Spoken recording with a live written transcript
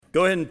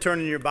Go ahead and turn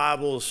in your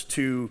Bibles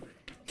to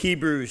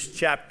Hebrews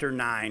chapter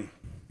 9.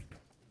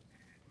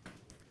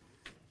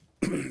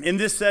 In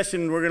this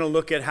session, we're going to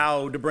look at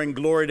how to bring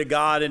glory to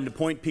God and to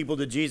point people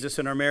to Jesus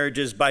in our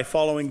marriages by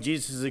following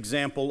Jesus'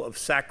 example of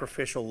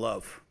sacrificial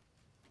love.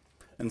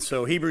 And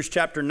so Hebrews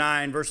chapter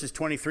 9, verses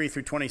 23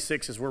 through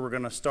 26 is where we're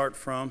going to start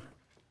from.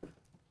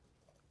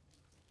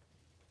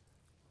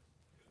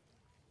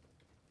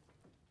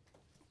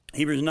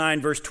 Hebrews 9,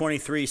 verse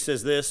 23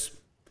 says this: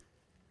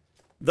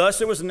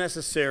 "Thus it was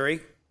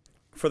necessary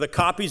for the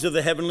copies of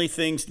the heavenly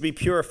things to be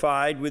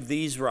purified with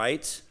these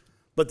rites,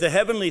 but the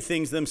heavenly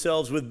things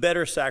themselves with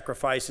better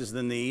sacrifices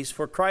than these.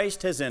 For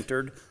Christ has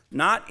entered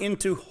not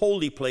into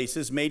holy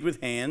places made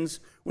with hands,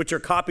 which are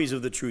copies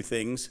of the true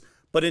things,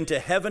 but into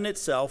heaven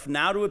itself,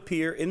 now to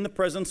appear in the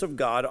presence of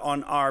God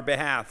on our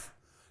behalf.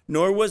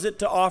 Nor was it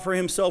to offer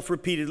himself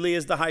repeatedly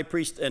as the high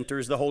priest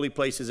enters the holy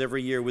places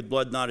every year with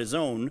blood not his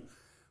own,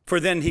 for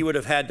then he would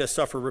have had to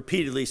suffer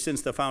repeatedly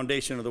since the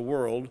foundation of the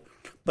world.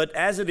 But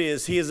as it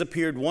is, he has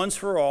appeared once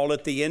for all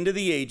at the end of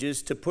the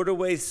ages to put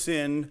away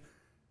sin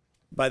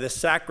by the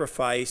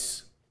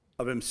sacrifice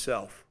of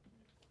himself."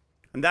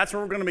 And that's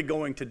where we're going to be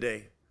going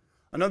today.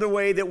 Another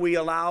way that we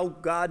allow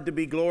God to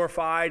be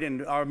glorified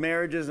in our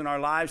marriages and our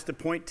lives to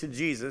point to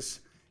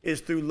Jesus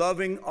is through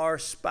loving our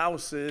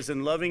spouses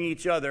and loving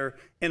each other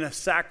in a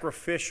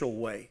sacrificial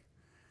way.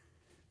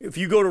 If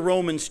you go to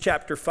Romans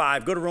chapter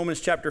 5,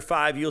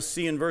 you'll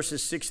see in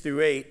verses 6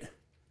 through 8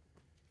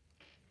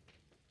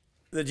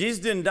 that Jesus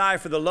didn't die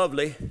for the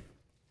lovely.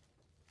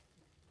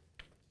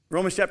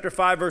 Romans chapter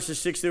 5, verses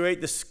 6 through 8,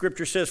 the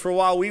scripture says, "For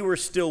while we were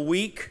still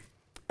weak,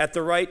 at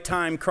the right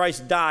time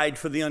Christ died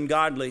for the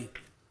ungodly.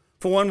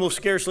 For one will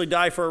scarcely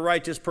die for a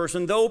righteous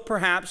person, though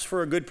perhaps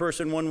for a good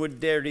person one would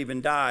dare to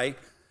even die.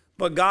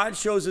 But God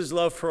shows his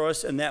love for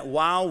us, and that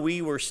while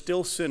we were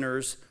still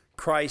sinners,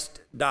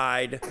 Christ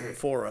died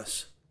for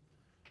us."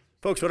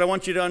 Folks, what I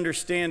want you to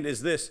understand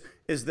is this,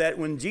 is that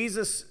when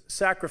Jesus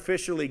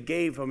sacrificially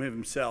gave of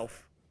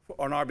himself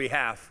on our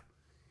behalf,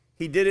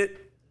 he did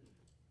it,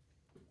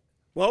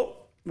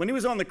 well, when he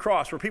was on the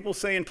cross, were people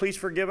saying, "Please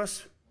forgive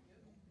us"?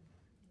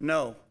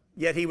 No.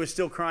 Yet he was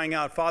still crying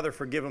out, "Father,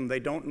 forgive them. They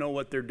don't know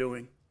what they're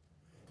doing."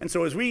 And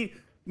so as we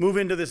move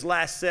into this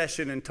last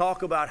session and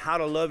talk about how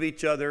to love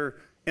each other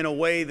in a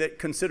way that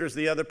considers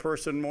the other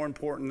person more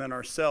important than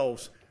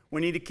ourselves, we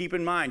need to keep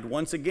in mind,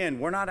 once again,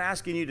 we're not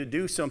asking you to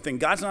do something.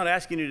 God's not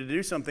asking you to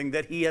do something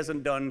that he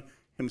hasn't done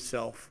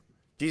himself.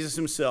 Jesus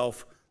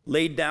himself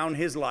laid down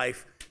his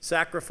life,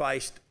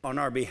 sacrificed on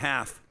our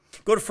behalf.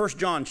 Go to 1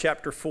 John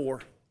chapter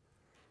 4.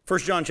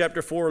 1 John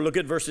chapter 4, look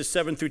at verses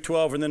 7 through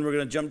 12, and then we're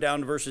going to jump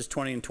down to verses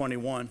 20 and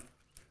 21.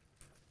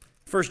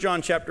 1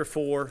 John chapter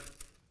 4,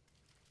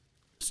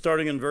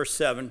 starting in verse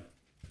 7.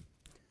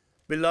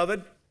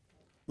 "Beloved,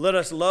 let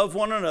us love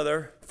one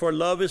another, for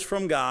love is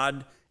from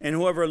God, and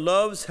whoever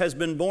loves has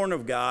been born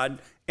of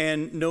God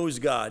and knows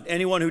God.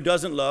 Anyone who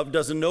doesn't love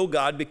doesn't know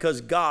God,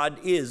 because God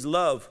is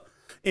love.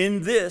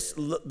 In this,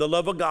 the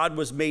love of God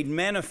was made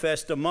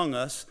manifest among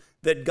us,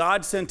 that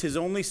God sent his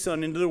only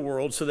Son into the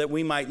world so that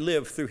we might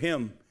live through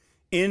him.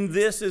 In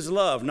this is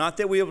love, not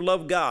that we have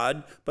loved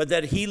God, but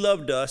that he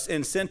loved us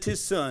and sent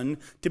his Son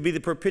to be the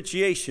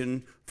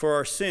propitiation for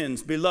our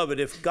sins. Beloved,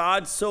 if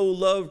God so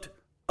loved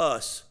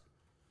us,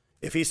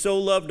 if he so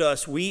loved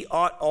us, we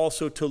ought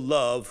also to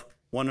love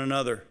one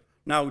another."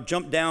 Now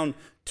jump down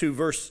to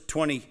verse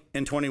 20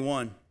 and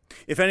 21.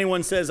 "If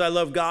anyone says, 'I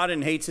love God,'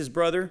 and hates his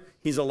brother,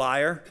 he's a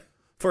liar.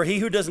 For he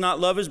who does not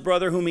love his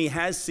brother whom he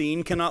has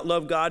seen cannot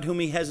love God whom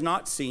he has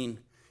not seen.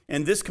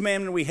 And this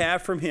commandment we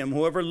have from him: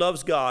 whoever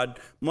loves God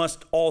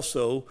must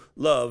also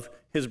love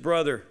his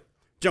brother."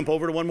 Jump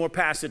over to one more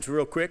passage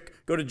real quick.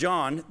 Go to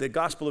John, the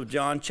Gospel of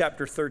John,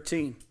 chapter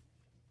 13.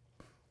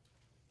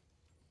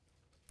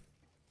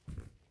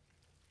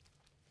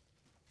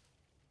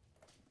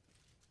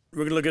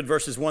 We're going to look at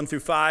verses 1 through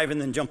 5 and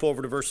then jump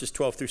over to verses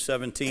 12 through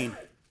 17.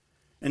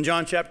 In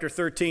John chapter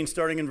 13,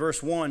 starting in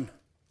verse 1,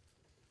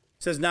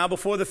 it says, "Now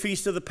before the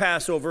feast of the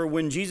Passover,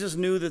 when Jesus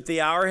knew that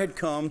the hour had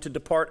come to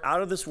depart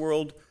out of this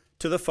world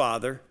to the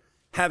Father,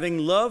 having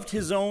loved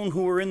his own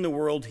who were in the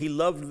world, he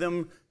loved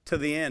them to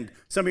the end."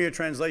 Some of your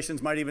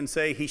translations might even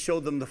say he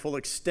showed them the full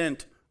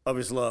extent of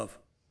his love.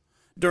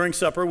 "During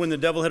supper, when the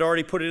devil had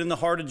already put it in the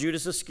heart of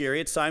Judas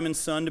Iscariot, Simon's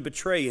son, to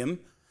betray him,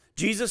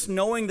 Jesus,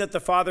 knowing that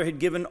the Father had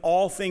given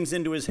all things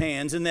into his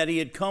hands and that he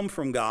had come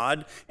from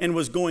God and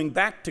was going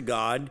back to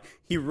God,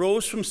 he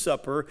rose from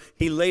supper,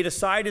 he laid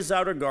aside his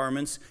outer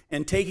garments,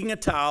 and taking a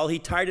towel, he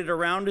tied it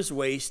around his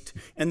waist,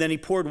 and then he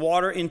poured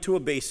water into a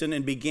basin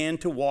and began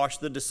to wash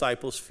the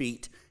disciples'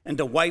 feet and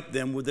to wipe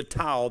them with the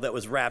towel that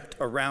was wrapped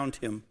around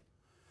him."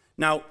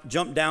 Now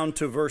jump down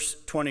to verse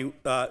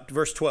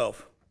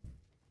 12.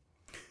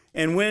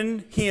 "And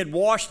when he had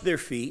washed their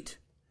feet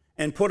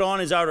and put on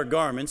his outer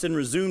garments and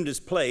resumed his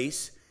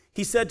place,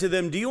 he said to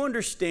them, 'Do you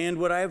understand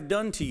what I have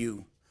done to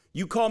you?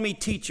 You call me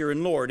teacher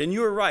and Lord, and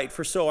you are right,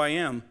 for so I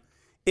am.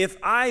 If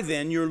I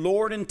then, your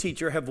Lord and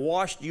teacher, have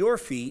washed your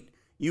feet,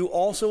 you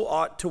also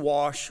ought to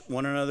wash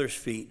one another's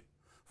feet.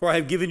 For I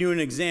have given you an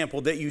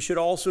example that you should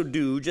also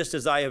do just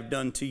as I have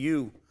done to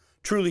you.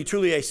 Truly,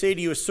 truly, I say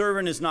to you, a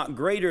servant is not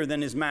greater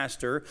than his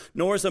master,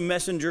 nor is a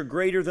messenger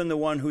greater than the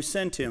one who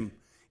sent him.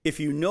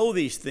 If you know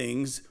these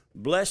things,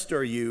 blessed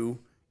are you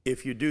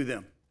if you do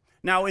them.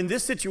 Now, in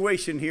this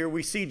situation here,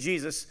 we see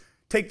Jesus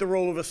take the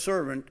role of a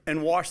servant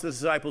and wash the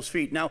disciples'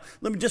 feet. Now,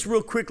 let me just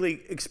real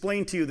quickly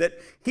explain to you that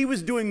he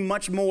was doing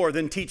much more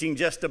than teaching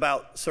just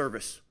about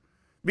service.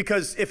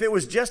 Because if it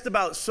was just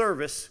about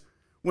service,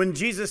 when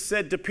Jesus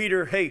said to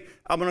Peter, hey,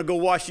 I'm going to go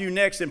wash you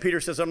next, and Peter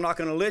says, I'm not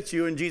going to let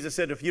you, and Jesus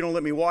said, if you don't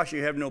let me wash you,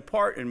 you have no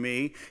part in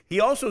me. He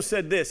also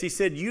said this, he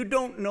said, you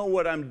don't know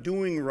what I'm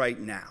doing right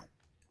now.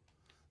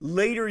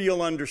 Later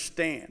you'll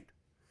understand.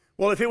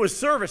 Well, if it was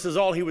service is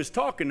all he was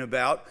talking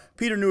about,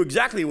 Peter knew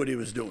exactly what he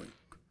was doing.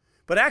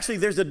 But actually,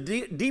 there's a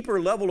deeper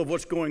level of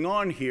what's going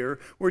on here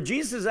where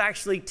Jesus is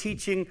actually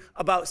teaching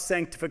about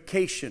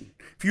sanctification.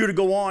 If you were to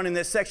go on in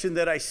that section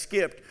that I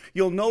skipped,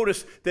 you'll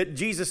notice that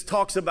Jesus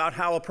talks about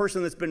how a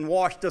person that's been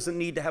washed doesn't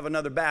need to have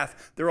another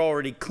bath. They're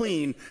already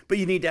clean, but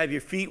you need to have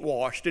your feet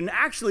washed. And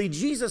actually,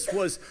 Jesus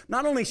was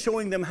not only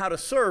showing them how to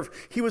serve,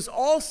 he was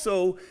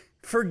also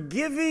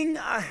forgiving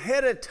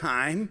ahead of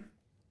time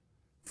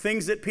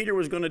things that Peter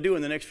was going to do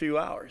in the next few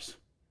hours.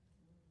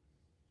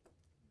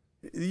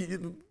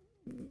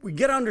 We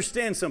got to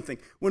understand something.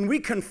 When we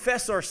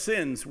confess our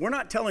sins, we're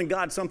not telling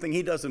God something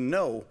he doesn't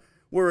know.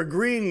 We're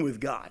agreeing with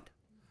God.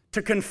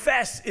 To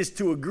confess is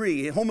to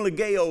agree.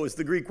 Homologeo is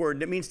the Greek word,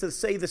 and it means to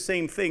say the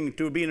same thing,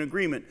 to be in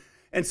agreement.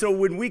 And so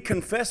when we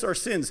confess our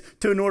sins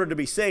in order to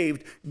be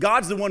saved,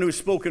 God's the one who's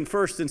spoken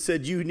first and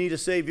said, you need a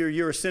Savior,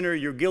 you're a sinner,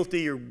 you're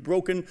guilty, you're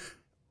broken.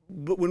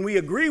 But when we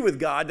agree with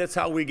God, that's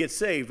how we get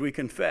saved. We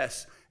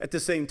confess. At the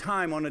same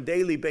time, on a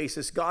daily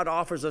basis, God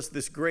offers us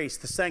this grace,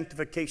 the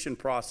sanctification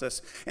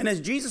process. And as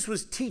Jesus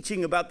was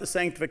teaching about the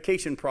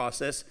sanctification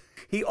process,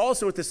 he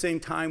also at the same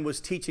time was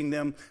teaching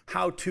them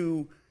how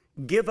to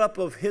give up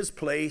of his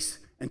place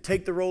and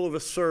take the role of a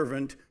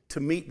servant to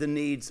meet the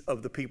needs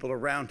of the people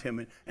around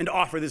him and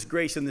offer this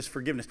grace and this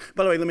forgiveness.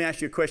 By the way, let me ask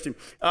you a question.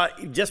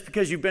 Just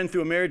because you've been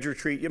through a marriage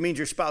retreat, it means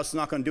your spouse is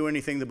not going to do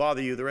anything to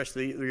bother you the rest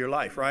of your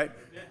life, right?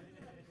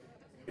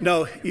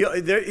 No,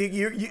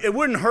 it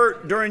wouldn't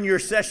hurt during your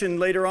session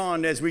later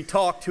on as we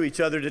talk to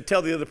each other to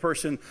tell the other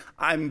person,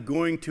 I'm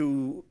going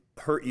to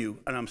hurt you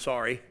and I'm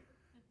sorry,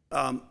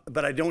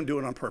 but I don't do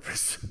it on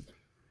purpose,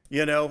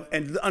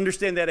 and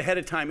understand that ahead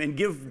of time and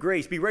give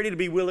grace. Be ready to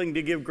be willing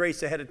to give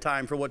grace ahead of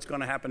time for what's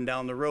going to happen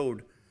down the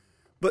road.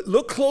 But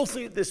look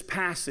closely at this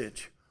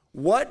passage.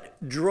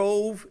 What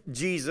drove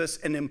Jesus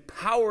and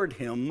empowered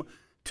him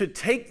to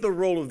take the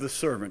role of the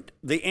servant?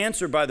 The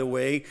answer, by the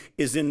way,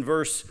 is in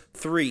verse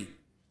 3.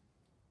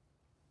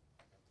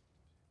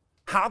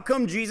 How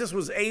come Jesus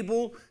was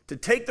able to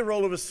take the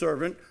role of a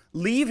servant,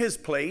 leave his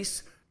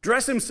place,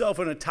 dress himself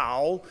in a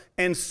towel,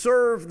 and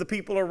serve the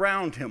people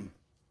around him?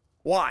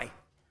 Why?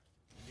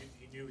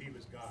 He knew he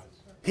was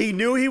God's. He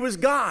knew he was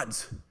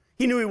God's.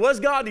 He knew he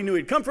was God. He knew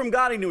he'd come from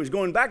God. He knew he was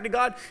going back to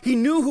God. He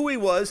knew who he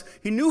was.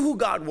 He knew who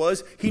God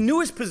was. He knew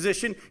his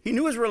position. He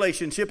knew his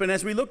relationship. And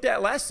as we looked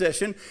at last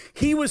session,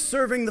 he was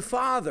serving the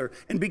Father.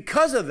 And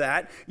because of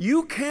that,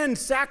 you can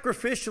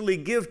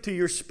sacrificially give to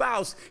your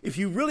spouse if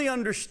you really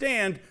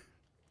understand,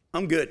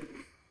 I'm good.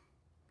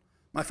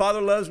 My Father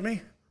loves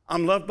me.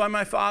 I'm loved by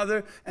my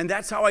Father, and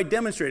that's how I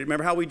demonstrate it.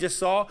 Remember how we just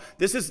saw?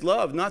 This is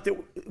love, not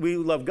that we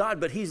love God,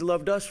 but he's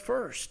loved us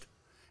first.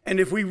 And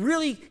if we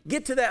really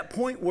get to that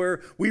point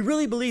where we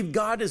really believe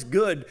God is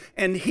good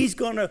and he's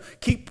going to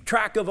keep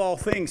track of all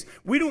things,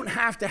 we don't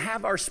have to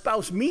have our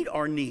spouse meet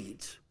our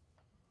needs.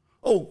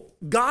 Oh,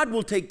 God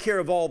will take care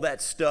of all that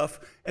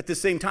stuff at the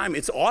same time.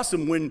 It's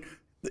awesome when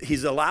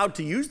he's allowed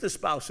to use the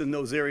spouse in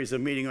those areas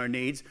of meeting our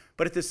needs,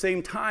 but at the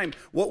same time,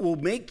 what will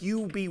make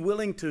you be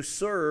willing to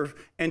serve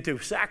and to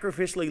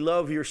sacrificially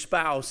love your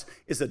spouse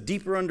is a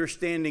deeper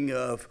understanding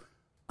of,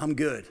 I'm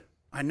good.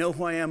 I know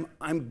who I am.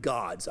 I'm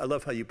God's. I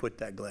love how you put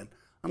that, Glenn.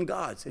 I'm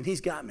God's, and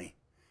he's got me.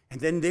 And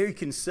then there you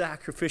can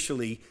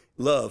sacrificially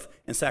love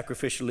and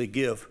sacrificially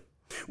give.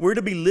 We're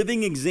to be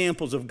living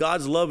examples of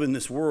God's love in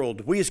this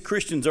world. We as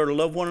Christians are to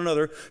love one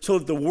another so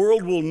that the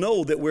world will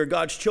know that we're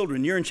God's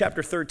children. You're in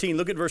chapter 13.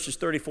 Look at verses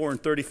 34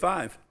 and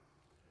 35.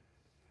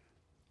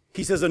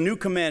 He says, a new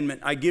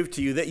commandment I give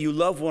to you, that you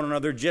love one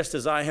another just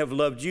as I have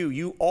loved you.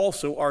 You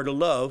also are to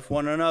love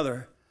one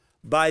another.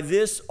 By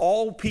this,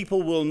 all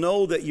people will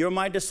know that you're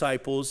my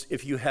disciples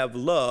if you have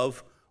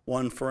love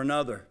one for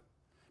another.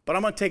 But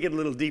I'm going to take it a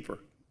little deeper.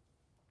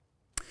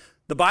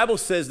 The Bible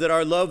says that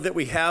our love that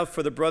we have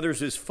for the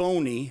brothers is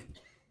phony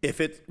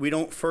if we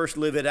don't first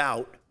live it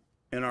out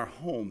in our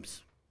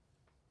homes.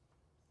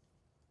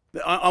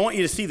 I want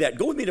you to see that.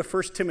 Go with me to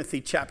 1 Timothy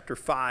chapter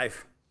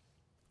 5.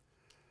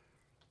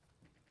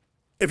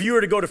 If you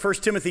were to go to 1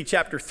 Timothy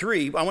chapter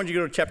 3, I want you to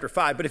go to chapter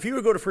 5, but if you were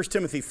to go to 1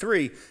 Timothy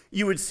 3,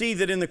 you would see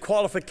that in the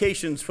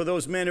qualifications for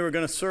those men who are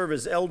going to serve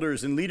as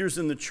elders and leaders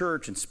in the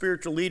church and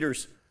spiritual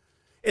leaders,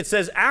 it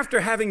says, after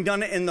having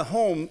done it in the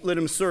home, let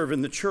him serve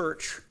in the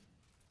church.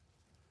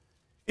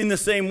 In the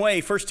same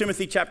way, 1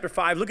 Timothy chapter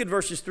 5, look at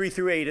verses 3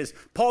 through 8 as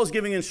Paul's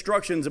giving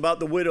instructions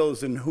about the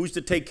widows and who's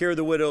to take care of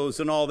the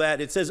widows and all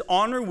that. It says,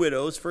 honor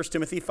widows, 1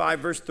 Timothy 5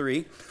 verse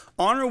 3,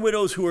 honor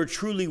widows who are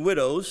truly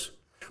widows.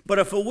 But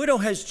if a widow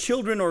has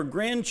children or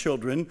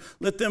grandchildren,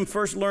 let them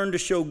first learn to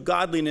show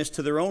godliness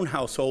to their own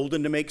household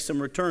and to make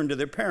some return to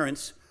their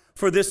parents,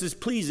 for this is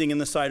pleasing in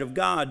the sight of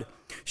God.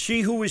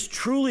 She who is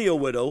truly a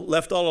widow,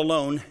 left all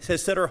alone,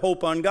 has set her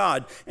hope on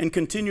God and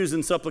continues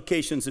in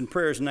supplications and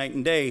prayers night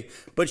and day.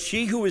 But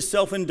she who is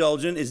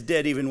self-indulgent is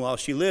dead even while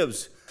she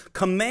lives.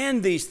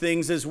 Command these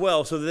things as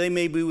well, so that they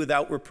may be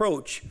without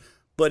reproach.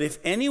 But if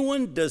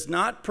anyone does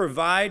not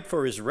provide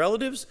for his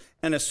relatives,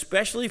 and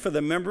especially for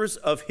the members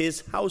of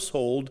his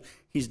household,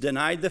 he's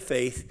denied the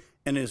faith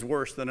and is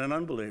worse than an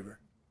unbeliever.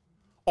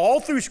 All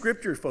through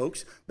Scripture,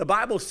 folks, the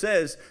Bible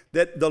says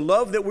that the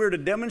love that we're to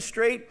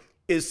demonstrate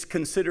is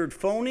considered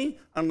phony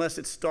unless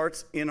it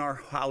starts in our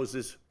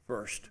houses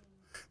first.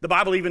 The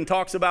Bible even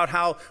talks about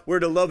how we're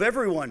to love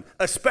everyone,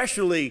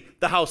 especially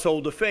the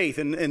household of faith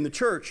and the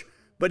church.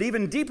 But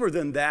even deeper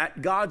than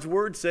that, God's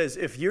word says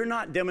if you're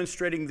not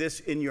demonstrating this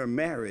in your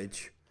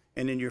marriage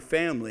and in your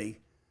family,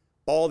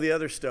 all the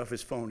other stuff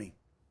is phony.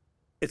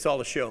 It's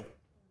all a show.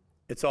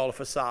 It's all a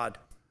facade.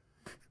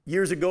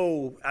 Years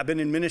ago, I've been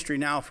in ministry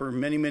now for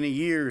many, many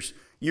years.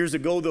 Years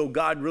ago, though,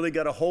 God really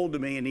got a hold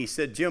of me and he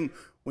said, Jim,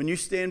 when you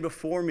stand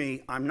before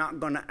me, I'm not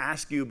going to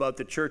ask you about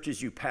the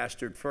churches you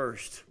pastored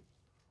first.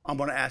 I'm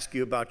going to ask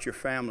you about your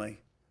family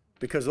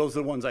because those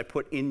are the ones I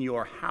put in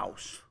your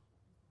house.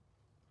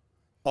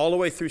 All the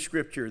way through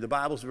Scripture, the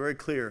Bible's very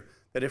clear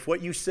that if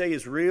what you say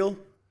is real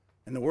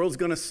and the world's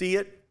going to see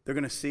it, they're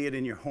going to see it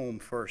in your home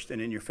first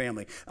and in your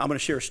family. I'm going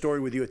to share a story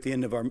with you at the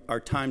end of our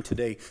time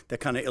today that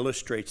kind of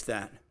illustrates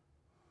that.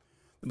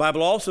 The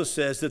Bible also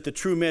says that the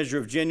true measure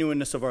of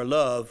genuineness of our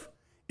love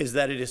is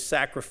that it is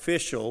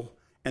sacrificial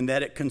and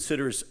that it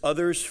considers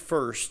others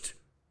first,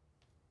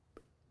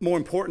 more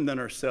important than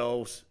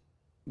ourselves,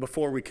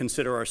 before we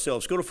consider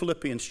ourselves. Go to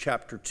Philippians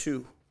chapter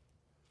 2.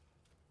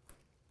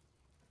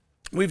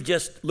 We've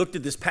just looked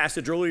at this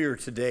passage earlier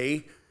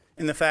today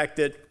in the fact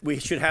that we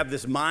should have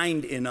this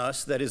mind in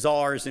us that is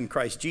ours in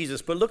Christ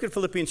Jesus. But look at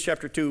Philippians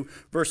chapter 2,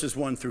 verses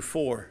 1 through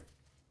 4.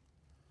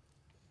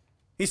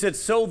 He said,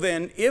 so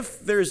then, if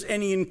there's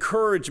any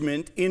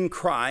encouragement in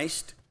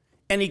Christ,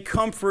 any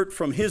comfort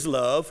from his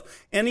love,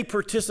 any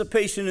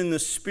participation in the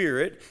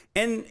Spirit,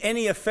 and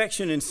any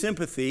affection and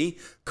sympathy,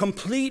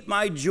 complete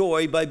my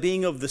joy by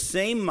being of the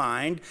same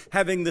mind,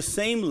 having the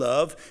same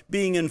love,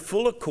 being in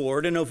full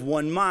accord and of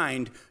one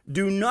mind.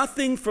 Do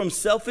nothing from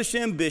selfish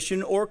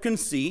ambition or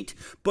conceit,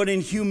 but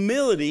in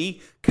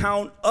humility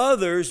count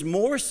others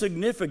more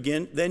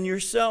significant than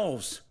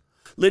yourselves.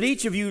 Let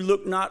each of you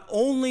look not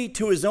only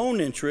to his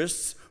own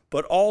interests,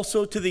 but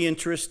also to the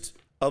interests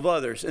of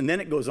others. And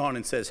then it goes on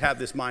and says, have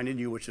this mind in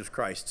you, which is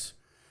Christ's.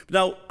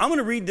 Now, I'm going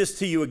to read this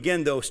to you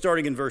again, though,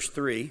 starting in verse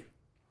 3.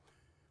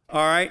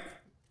 All right?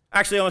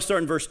 Actually, I'm going to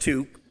start in verse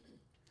 2.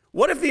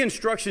 What if the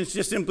instructions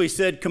just simply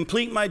said,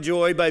 complete my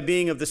joy by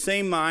being of the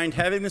same mind,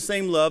 having the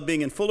same love,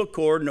 being in full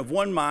accord and of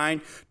one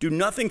mind, do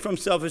nothing from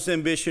selfish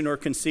ambition or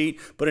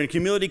conceit, but in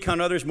humility count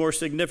others more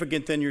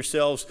significant than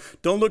yourselves.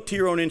 Don't look to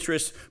your own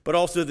interests, but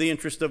also to the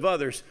interest of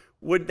others.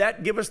 Would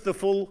that give us the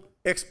full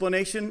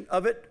explanation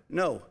of it?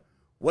 No.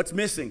 What's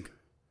missing?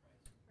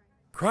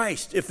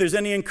 Christ. If there's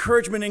any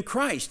encouragement in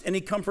Christ,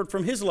 any comfort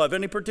from his love,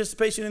 any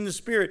participation in the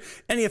Spirit,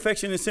 any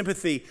affection and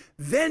sympathy,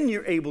 then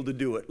you're able to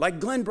do it. Like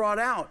Glenn brought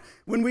out,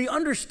 when we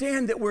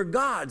understand that we're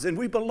God's and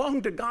we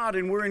belong to God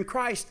and we're in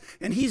Christ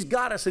and he's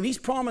got us and he's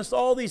promised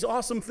all these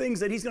awesome things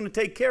that he's going to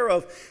take care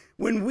of,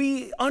 when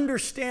we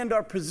understand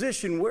our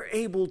position, we're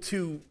able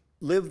to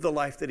live the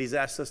life that he's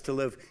asked us to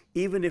live,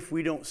 even if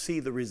we don't see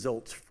the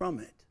results from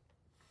it.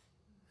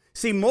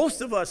 See,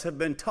 most of us have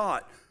been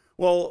taught,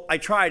 well, I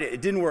tried it.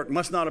 It didn't work.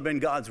 Must not have been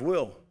God's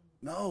will.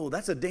 No,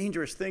 that's a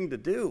dangerous thing to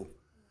do.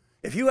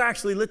 If you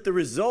actually let the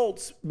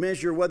results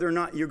measure whether or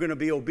not you're going to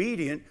be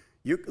obedient,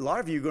 a lot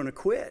of you are going to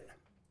quit.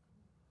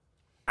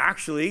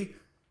 Actually,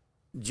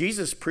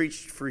 Jesus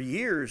preached for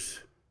years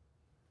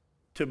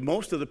to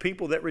most of the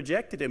people that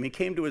rejected him. He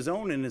came to his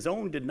own, and his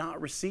own did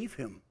not receive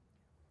him.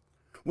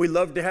 We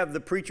love to have the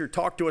preacher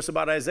talk to us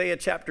about Isaiah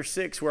chapter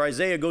 6, where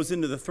Isaiah goes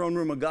into the throne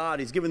room of God.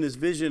 He's given this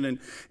vision,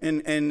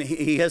 and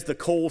he has the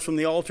coals from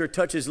the altar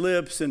touch his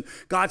lips, and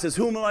God says,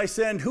 whom will I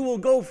send? Who will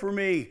go for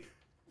me?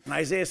 And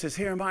Isaiah says,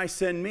 here am I,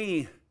 send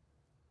me.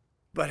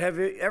 But have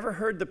you ever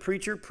heard the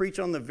preacher preach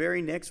on the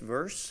very next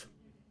verse?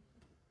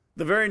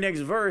 The very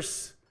next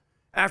verse,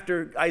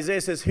 after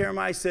Isaiah says, here am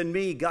I, send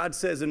me, God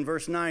says in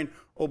verse 9,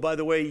 oh, by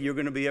the way, you're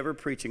going to be ever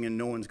preaching and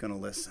no one's going to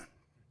listen.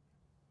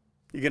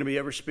 You're going to be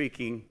ever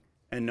speaking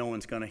and no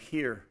one's going to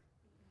hear.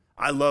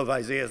 I love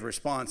Isaiah's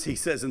response. He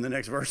says in the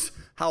next verse,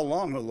 how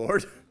long, O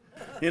Lord?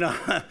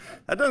 That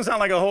doesn't sound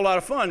like a whole lot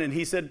of fun. And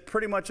he said,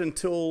 pretty much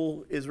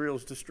until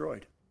Israel's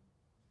destroyed.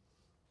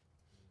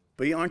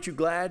 But aren't you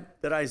glad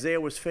that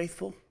Isaiah was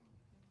faithful?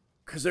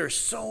 Because there's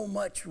so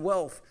much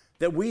wealth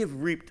that we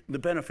have reaped the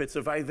benefits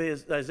of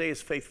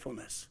Isaiah's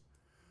faithfulness.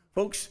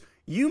 Folks,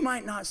 You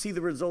might not see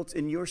the results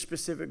in your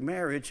specific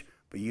marriage,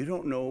 but you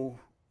don't know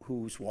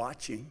who's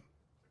watching,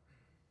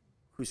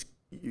 who's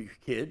your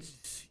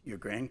kids, your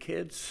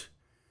grandkids.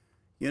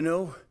 You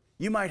know,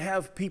 you might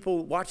have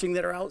people watching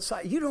that are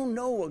outside. You don't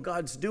know what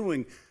God's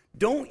doing.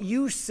 Don't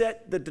you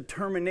set the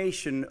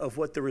determination of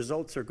what the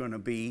results are going to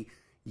be.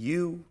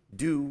 You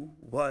do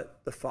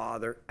what the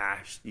Father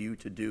asked you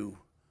to do.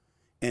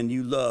 And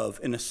you love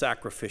in a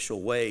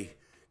sacrificial way.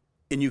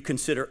 And you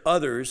consider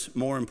others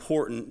more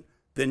important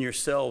than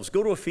yourselves.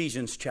 Go to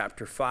Ephesians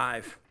chapter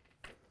 5.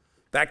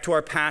 Back to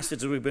our passage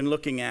that we've been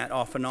looking at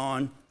off and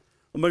on.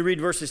 I'm going to read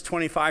verses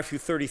 25 through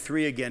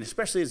 33 again,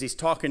 especially as he's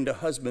talking to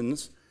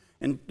husbands.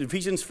 In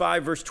Ephesians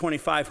 5, verse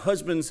 25,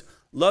 husbands,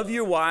 love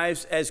your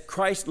wives as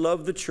Christ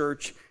loved the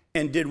church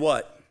and did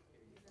what?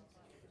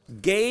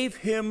 Gave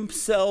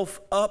himself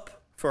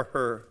up for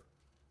her,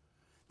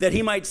 that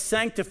he might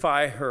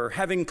sanctify her,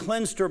 having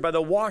cleansed her by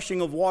the washing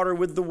of water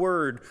with the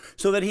word,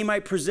 so that he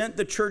might present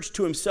the church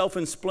to himself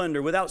in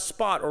splendor, without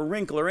spot or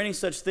wrinkle or any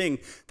such thing,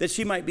 that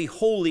she might be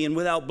holy and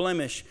without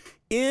blemish.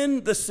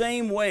 In the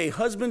same way,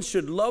 husbands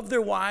should love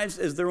their wives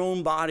as their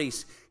own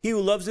bodies. He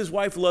who loves his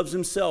wife loves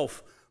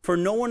himself. For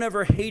no one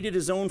ever hated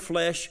his own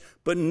flesh,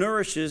 but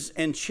nourishes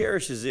and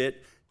cherishes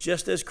it,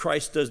 just as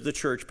Christ does the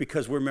church,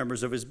 because we're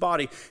members of his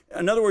body.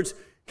 In other words,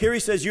 here he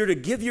says you're to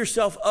give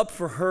yourself up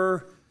for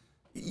her.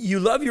 You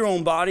love your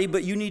own body,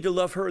 but you need to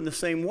love her in the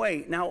same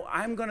way. Now,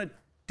 I'm going to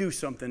do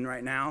something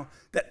right now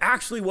that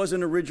actually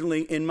wasn't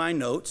originally in my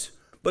notes,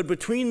 but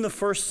between the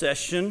first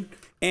session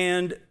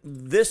and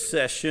this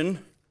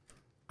session,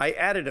 I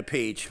added a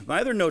page.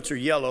 My other notes are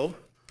yellow.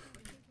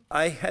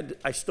 I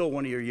stole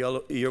one of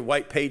your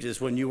white pages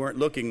when you weren't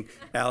looking,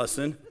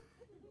 Allison.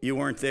 You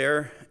weren't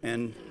there,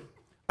 and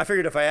I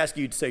figured if I asked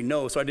you, you'd say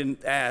no, so I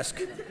didn't ask.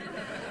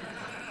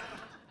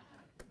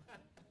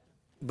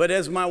 But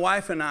as my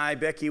wife and I,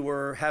 Becky,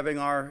 were having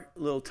our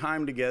little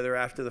time together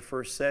after the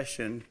first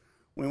session,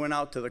 we went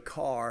out to the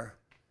car,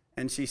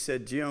 and she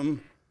said,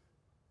 Jim,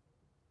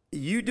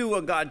 you do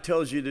what God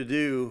tells you to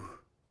do,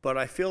 but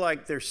I feel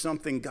like there's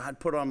something God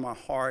put on my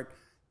heart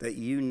that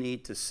you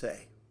need to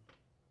say.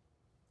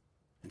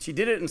 And she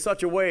did it in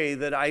such a way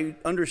that I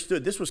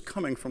understood this was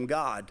coming from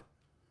God.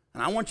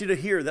 And I want you to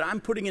hear that I'm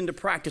putting into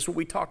practice what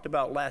we talked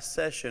about last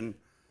session.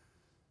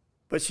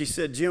 But she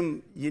said,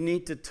 Jim, you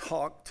need to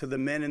talk to the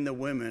men and the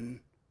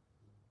women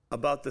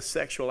about the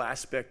sexual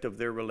aspect of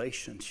their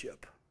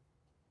relationship.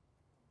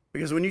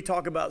 Because when you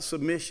talk about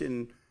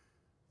submission,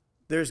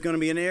 there's going to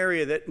be an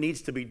area that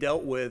needs to be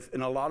dealt with,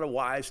 and a lot of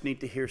wives need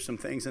to hear some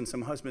things, and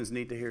some husbands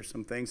need to hear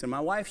some things. And my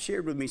wife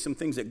shared with me some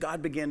things that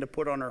God began to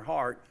put on her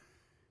heart.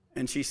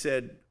 And she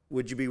said,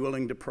 would you be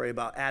willing to pray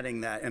about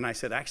adding that? And I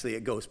said, actually,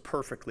 it goes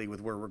perfectly with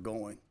where we're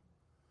going.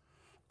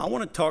 I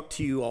want to talk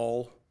to you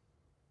all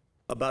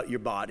about your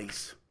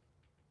bodies.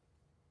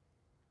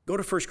 Go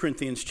to 1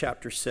 Corinthians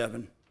chapter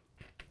 7.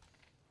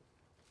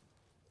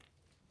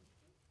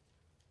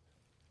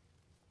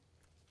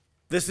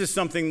 This is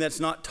something that's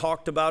not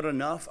talked about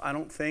enough, I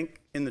don't think,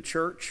 in the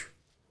church.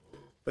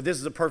 But this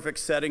is a perfect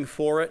setting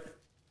for it.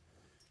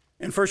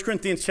 In 1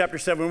 Corinthians chapter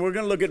 7, we're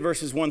going to look at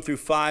verses 1 through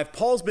 5.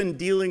 Paul's been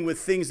dealing with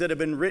things that have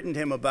been written to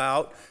him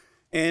about.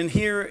 And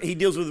here, he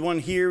deals with one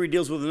here. He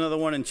deals with another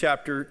one in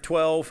chapter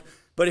 12.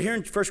 But here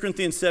in 1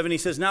 Corinthians 7, he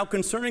says, now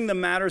concerning the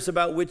matters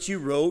about which you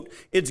wrote,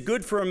 it's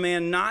good for a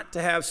man not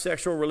to have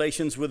sexual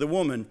relations with a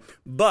woman.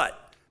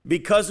 But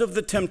because of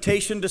the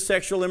temptation to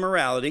sexual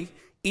immorality,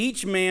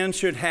 each man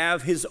should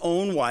have his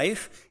own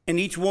wife, and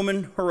each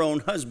woman her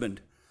own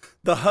husband.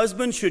 The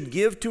husband should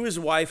give to his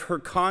wife her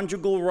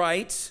conjugal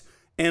rights,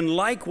 and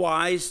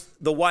likewise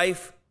the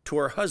wife to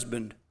her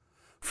husband.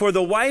 For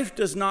the wife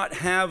does not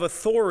have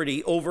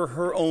authority over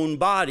her own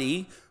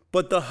body,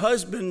 but the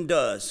husband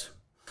does.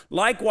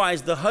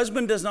 Likewise, the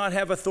husband does not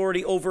have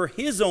authority over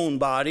his own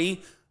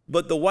body,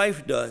 but the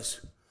wife does.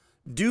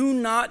 Do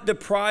not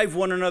deprive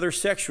one another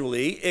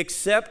sexually,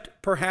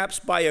 except perhaps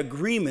by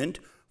agreement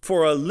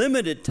for a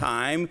limited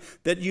time,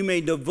 that you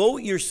may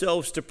devote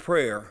yourselves to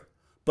prayer.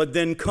 But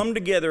then come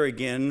together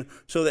again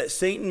so that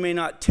Satan may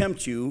not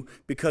tempt you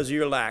because of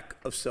your lack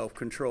of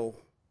self-control.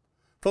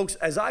 Folks,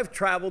 as I've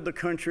traveled the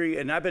country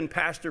and I've been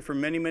pastor for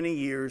many, many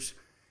years,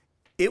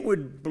 it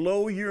would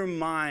blow your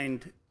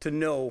mind to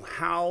know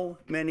how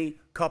many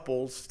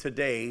couples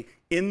today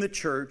in the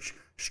church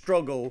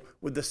struggle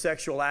with the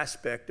sexual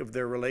aspect of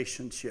their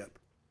relationship.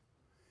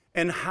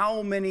 And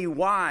how many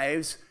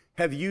wives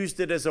have used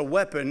it as a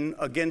weapon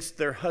against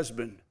their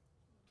husband.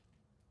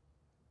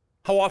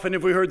 How often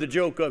have we heard the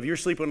joke of, you're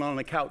sleeping on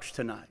the couch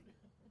tonight?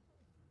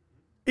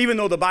 Even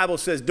though the Bible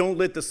says, don't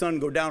let the sun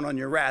go down on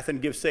your wrath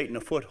and give Satan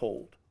a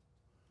foothold.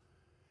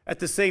 At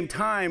the same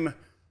time,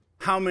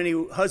 how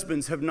many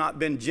husbands have not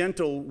been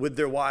gentle with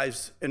their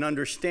wives and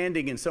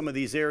understanding in some of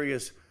these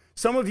areas?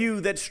 Some of you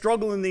that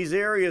struggle in these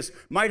areas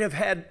might have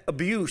had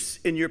abuse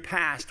in your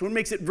past. What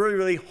makes it really,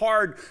 really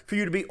hard for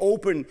you to be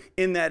open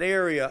in that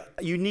area?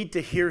 You need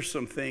to hear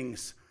some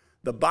things.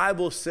 The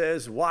Bible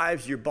says,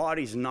 wives, your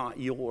body's not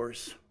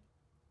yours.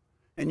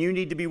 And you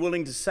need to be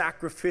willing to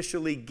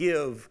sacrificially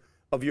give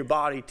of your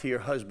body to your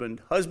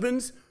husband.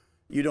 Husbands,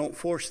 you don't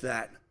force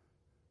that.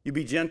 You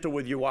be gentle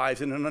with your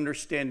wives in an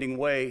understanding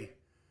way.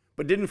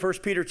 But didn't 1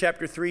 Peter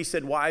chapter 3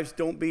 said, wives,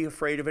 don't be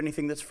afraid of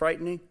anything that's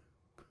frightening?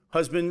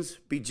 Husbands,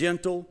 be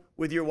gentle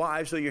with your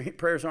wives so your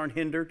prayers aren't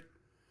hindered.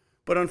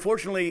 But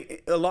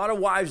unfortunately, a lot of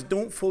wives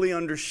don't fully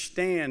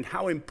understand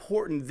how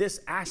important this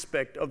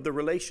aspect of the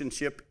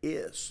relationship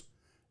is,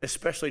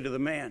 especially to the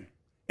man.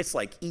 It's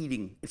like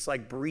eating. It's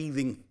like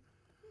breathing.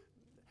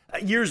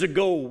 Years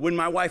ago, when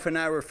my wife and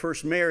I were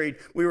first married,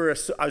 I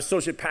was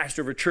associate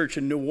pastor of a church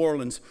in New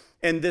Orleans,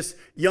 and this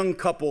young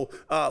couple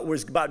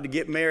was about to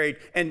get married,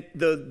 and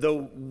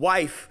the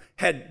wife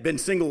had been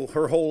single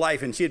her whole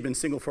life, and she had been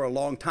single for a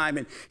long time,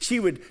 and she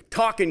would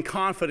talk in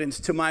confidence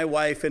to my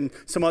wife and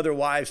some other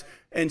wives,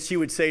 and she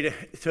would say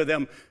to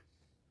them,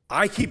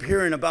 I keep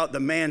hearing about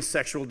the man's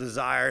sexual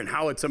desire and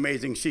how it's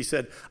amazing. She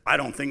said, I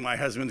don't think my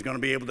husband's going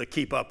to be able to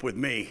keep up with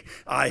me.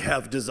 I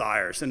have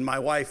desires. And my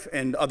wife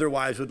and other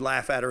wives would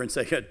laugh at her and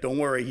say, yeah, don't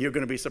worry, you're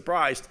going to be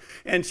surprised.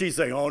 And she's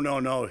saying, oh,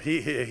 no,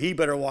 he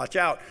better watch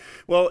out.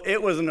 Well,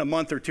 it wasn't a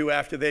month or two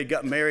after they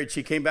got married,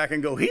 she came back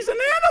and go, he's an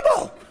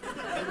animal.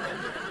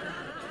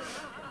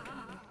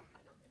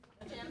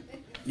 Jim?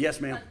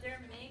 Yes, ma'am. But there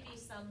may be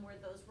some where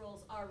those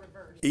roles are reversed.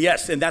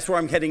 Yes, and that's where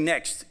I'm heading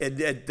next.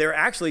 There are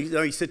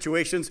actually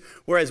situations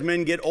where as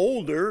men get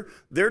older,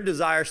 their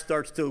desire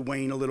starts to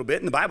wane a little bit.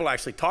 And the Bible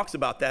actually talks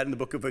about that in the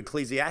book of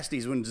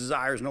Ecclesiastes when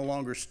desire is no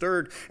longer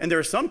stirred. And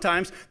there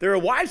are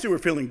wives who are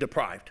feeling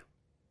deprived.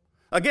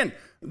 Again,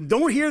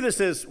 don't hear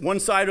this as one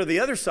side or the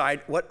other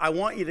side. What I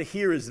want you to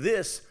hear is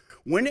this.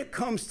 When it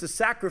comes to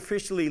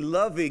sacrificially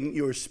loving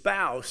your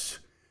spouse,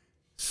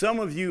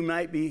 some of you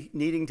might be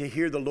needing to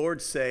hear the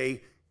Lord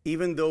say,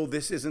 even though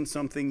this isn't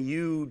something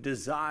you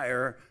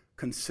desire,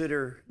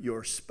 consider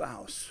your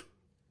spouse.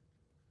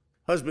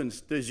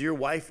 Husbands, does your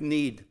wife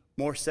need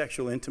more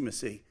sexual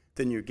intimacy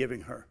than you're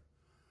giving her?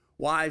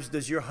 Wives,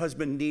 does your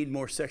husband need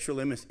more sexual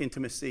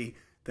intimacy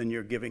than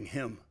you're giving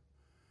him?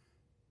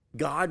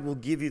 God will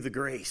give you the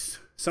grace.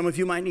 Some of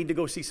you might need to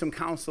go see some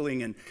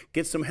counseling and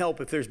get some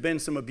help if there's been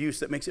some abuse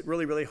that makes it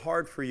really, really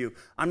hard for you.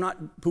 I'm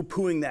not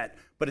poo-pooing that,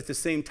 but at the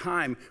same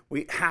time,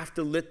 we have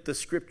to let the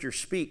scripture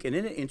speak. And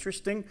isn't it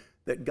interesting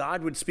that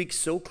God would speak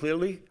so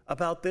clearly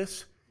about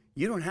this?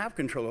 You don't have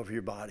control over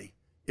your body.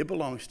 It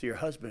belongs to your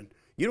husband.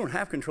 You don't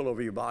have control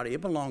over your body.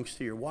 It belongs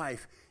to your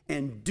wife.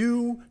 And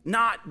do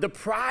not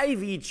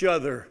deprive each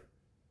other,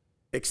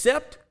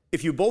 except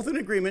if you're both in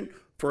agreement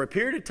for a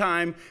period of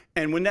time,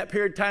 and when that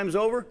period of time is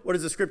over, what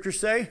does the scripture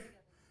say?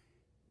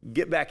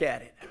 Get back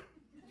at it.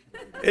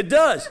 It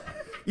does.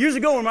 Years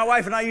ago, when my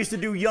wife and I used to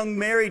do young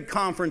married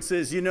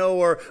conferences,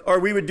 or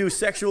we would do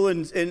sexual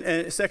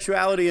and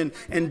sexuality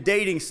and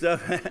dating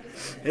stuff.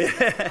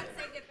 It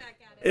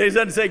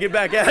doesn't say get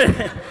back at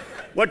it.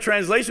 What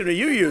translation are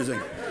you using?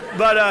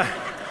 But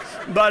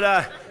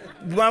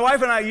my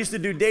wife and I used to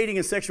do dating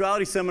and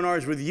sexuality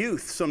seminars with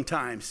youth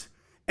sometimes.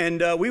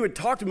 And we would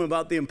talk to them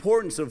about the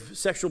importance of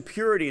sexual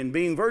purity and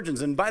being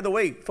virgins. And by the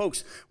way,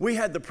 folks, we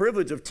had the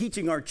privilege of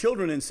teaching our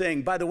children and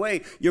saying, by the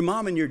way, your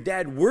mom and your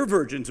dad were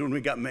virgins when we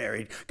got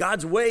married.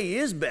 God's way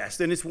is best.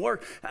 And it's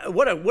what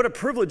a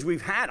privilege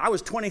we've had. I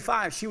was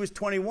 25. She was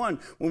 21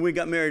 when we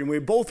got married. And we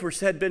both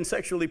had been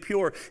sexually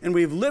pure. And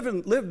we've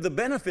lived the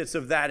benefits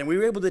of that. And we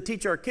were able to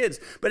teach our kids.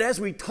 But as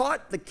we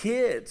taught the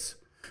kids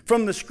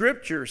from the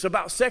scriptures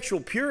about sexual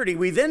purity,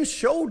 we then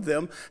showed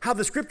them how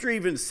the scripture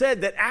even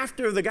said that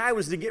after the guy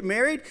was to get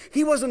married,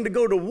 he wasn't to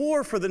go to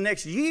war for the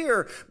next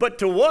year, but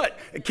to what?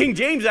 King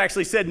James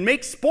actually said,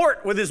 make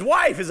sport with his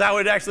wife, is how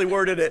it actually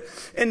worded it.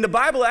 And the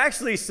Bible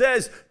actually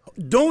says,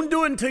 don't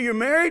do it until you're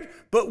married,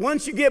 but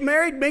once you get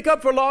married, make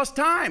up for lost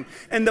time.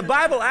 And the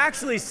Bible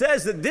actually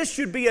says that this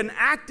should be an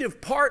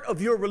active part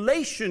of your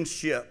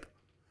relationship.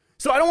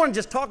 So I don't want to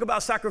just talk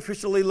about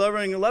sacrificially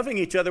loving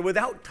each other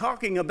without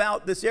talking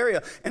about this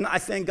area. And I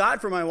thank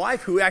God for my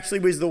wife, who actually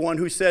was the one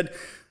who said,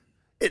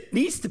 it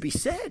needs to be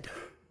said.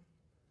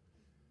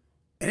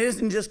 And it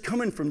isn't just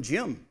coming from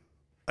Jim,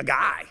 a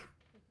guy.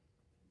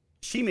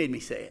 She made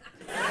me say it.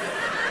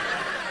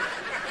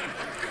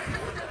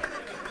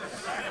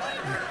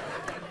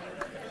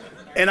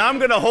 And I'm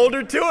going to hold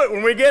her to it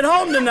when we get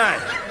home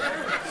tonight.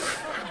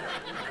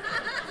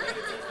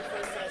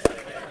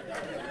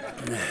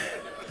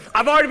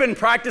 I've already been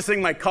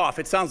practicing my cough.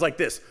 It sounds like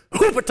this.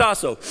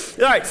 Hoopatasso.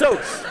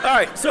 All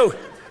right, so.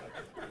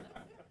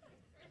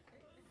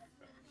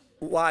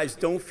 Wives,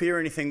 don't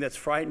fear anything that's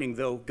frightening,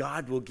 though.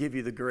 God will give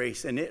you the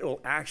grace, and it will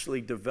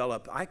actually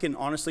develop. I can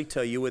honestly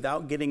tell you,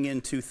 without getting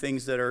into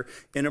things that are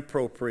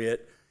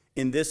inappropriate,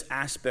 in this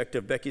aspect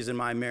of Becky's and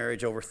my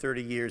marriage over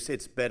 30 years,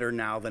 it's better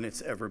now than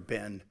it's ever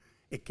been.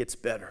 It gets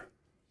better.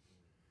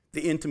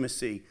 The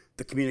intimacy,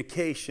 the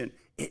communication,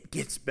 it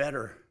gets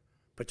better.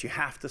 But you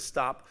have to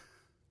stop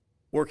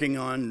working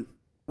on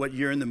what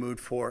you're in the mood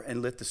for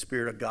and let the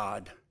Spirit of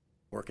God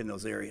work in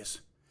those areas.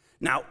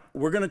 Now,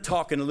 we're going to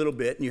talk in a little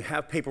bit, and you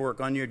have paperwork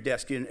on your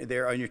desk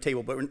there on your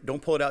table, but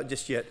don't pull it out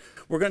just yet.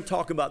 We're going to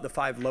talk about the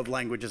 5 love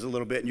languages a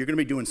little bit, and you're going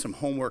to be doing some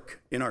homework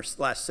in our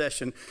last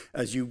session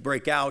as you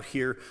break out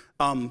here.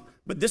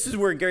 But this is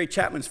where Gary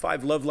Chapman's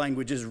 5 love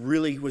languages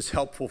really was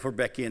helpful for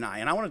Becky and I.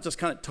 And I want to just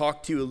kind of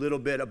talk to you a little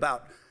bit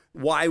about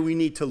why we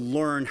need to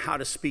learn how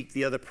to speak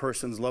the other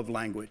person's love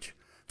language.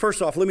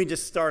 First off, let me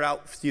just start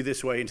out with you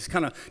this way and just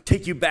kind of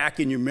take you back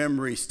in your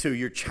memories to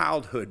your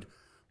childhood.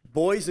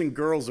 Boys and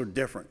girls are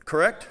different,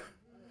 correct?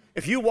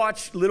 If you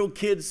watch little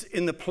kids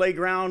in the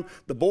playground,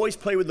 the boys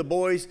play with the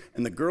boys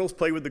and the girls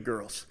play with the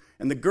girls.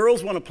 And the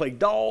girls want to play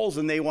dolls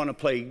and they want to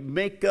play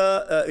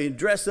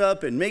dress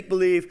up and make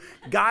believe.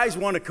 Guys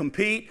want to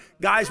compete.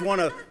 Guys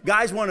want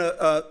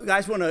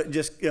to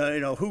just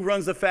who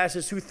runs the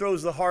fastest, who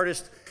throws the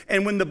hardest.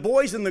 And when the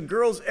boys and the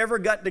girls ever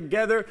got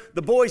together,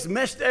 the boys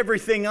messed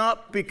everything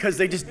up because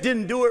they just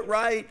didn't do it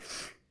right.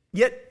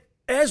 Yet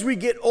as we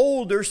get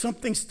older,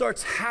 something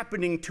starts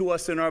happening to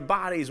us in our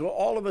bodies. Well,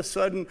 all of a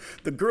sudden,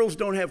 the girls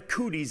don't have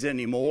cooties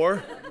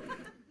anymore.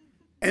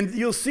 And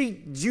you'll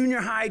see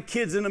junior high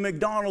kids in a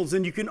McDonald's,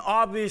 and you can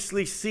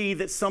obviously see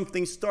that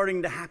something's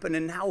starting to happen.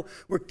 And now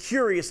we're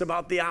curious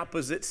about the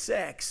opposite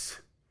sex.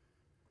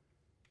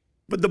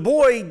 But the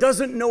boy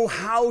doesn't know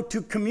how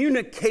to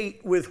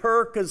communicate with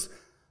her because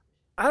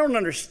I don't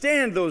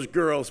understand those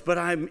girls, but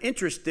I'm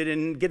interested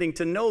in getting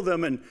to know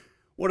them. And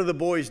what do the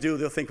boys do?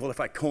 They'll think, well, if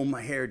I comb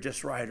my hair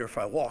just right, or if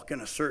I walk in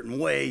a certain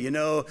way,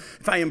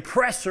 if I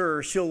impress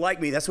her, she'll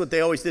like me. That's what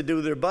they always did do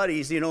with their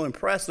buddies,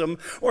 impress them.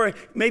 Or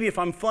maybe if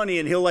I'm funny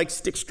and he'll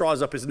stick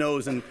straws up his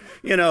nose and,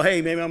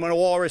 hey, maybe I'm on a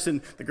walrus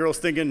and the girl's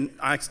thinking,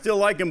 I still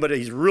like him, but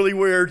he's really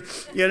weird,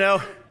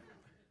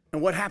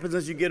 And what happens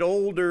as you get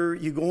older,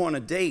 you go on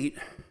a date.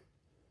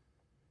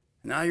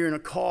 Now you're in a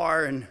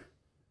car and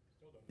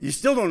you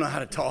still don't know how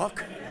to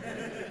talk.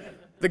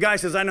 The guy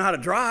says, I know how to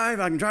drive.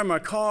 I can drive my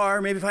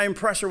car. Maybe if I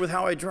impress her with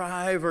how I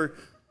drive. Or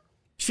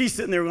she's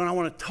sitting there going, I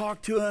want to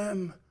talk to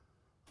him.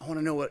 I want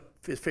to know what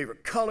his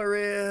favorite color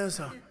is.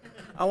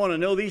 I want to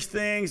know these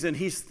things. And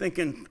he's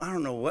thinking, I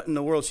don't know what in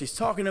the world she's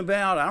talking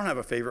about. I don't have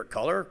a favorite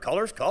color.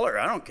 Color's color.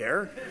 I don't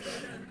care.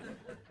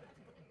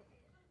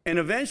 And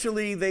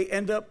eventually they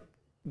end up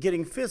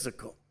getting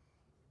physical.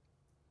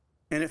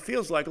 And it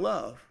feels like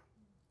love.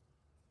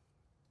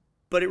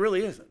 But it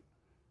really isn't.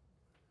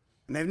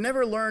 And they've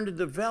never learned to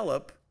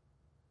develop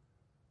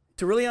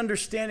to really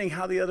understanding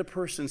how the other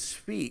person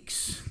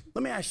speaks.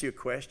 Let me ask you a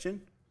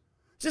question.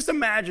 Just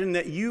imagine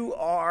that you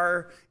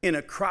are in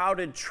a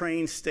crowded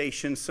train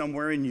station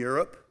somewhere in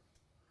Europe,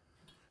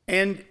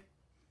 and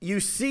you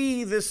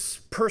see this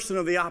person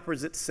of the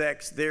opposite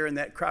sex there in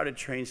that crowded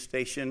train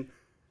station.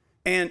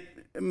 And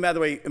by the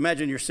way,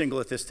 imagine you're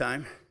single at this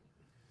time.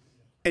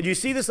 And you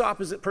see this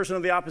person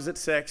of the opposite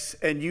sex,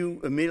 and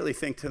you immediately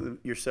think to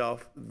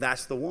yourself,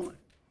 that's the one.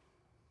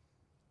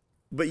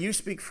 But you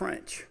speak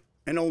French,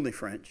 and only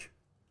French,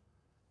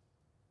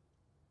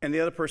 and the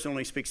other person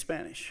only speaks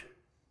Spanish.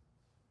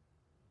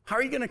 How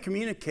are you going to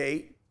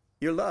communicate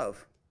your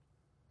love?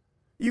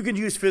 You can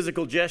use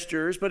physical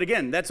gestures, but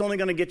again, that's only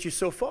going to get you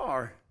so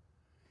far.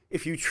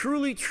 If you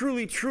truly,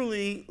 truly,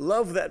 truly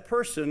love that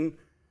person,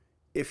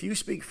 if you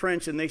speak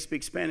French and they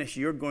speak Spanish,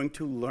 you're going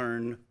to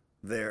learn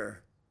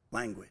their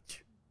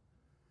language.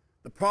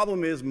 The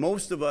problem is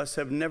most of us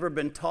have never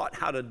been taught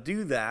how to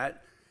do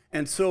that.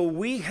 And so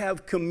we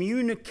have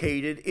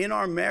communicated in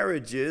our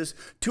marriages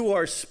to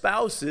our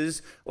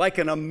spouses like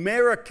an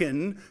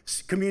American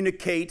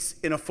communicates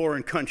in a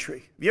foreign country.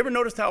 Have you ever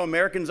noticed how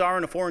Americans are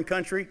in a foreign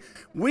country?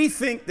 We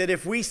think that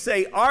if we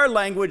say our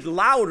language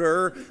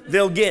louder,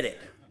 they'll get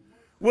it.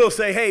 We'll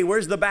say, hey,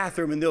 where's the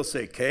bathroom? And they'll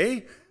say,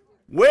 okay,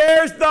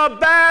 where's the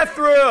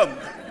bathroom?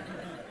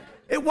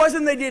 It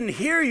wasn't they didn't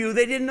hear you,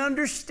 they didn't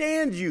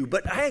understand you.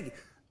 But hey,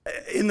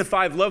 in the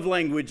 5 love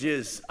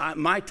languages,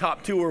 my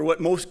top 2 are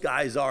what most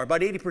guys are.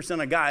 About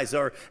 80% of guys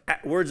are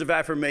words of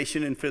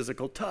affirmation and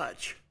physical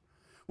touch.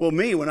 Well,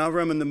 me, whenever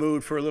I'm in the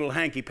mood for a little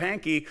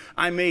hanky-panky,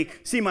 I may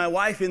see my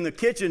wife in the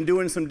kitchen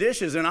doing some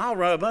dishes, and I'll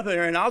run up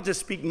there and I'll just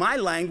speak my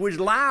language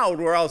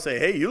loud, where I'll say,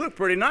 hey, you look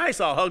pretty nice.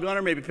 I'll hug on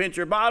her, maybe pinch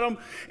her bottom,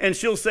 and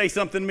she'll say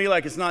something to me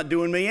like it's not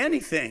doing me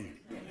anything.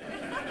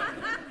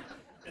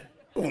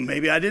 Well,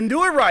 maybe I didn't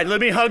do it right.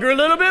 Let me hug her a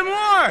little bit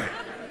more.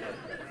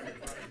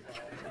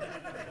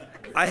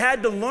 I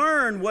had to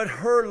learn what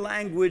her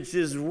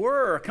languages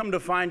were. Come to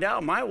find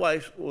out, my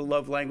wife's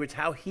love language,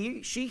 how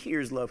she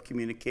hears love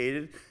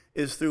communicated,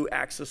 is through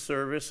acts of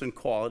service and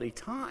quality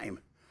time.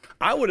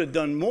 I would have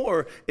done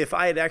more if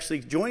I had actually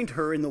joined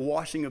her in the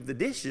washing of the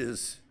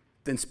dishes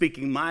than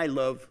speaking my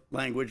love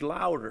language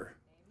louder.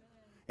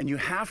 And you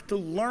have to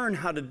learn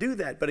how to do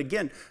that. But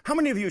again, how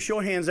many of you, show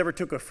of hands, ever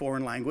took a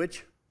foreign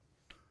language?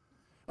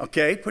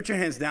 Okay, put your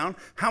hands down.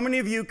 How many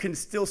of you can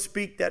still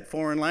speak that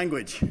foreign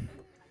language?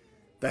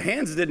 The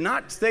hands did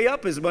not stay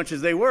up as much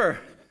as they were.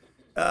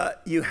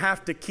 You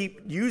have to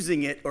keep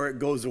using it or it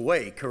goes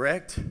away,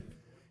 correct?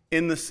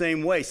 In the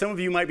same way. Some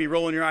of you might be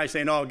rolling your eyes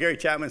saying, oh, Gary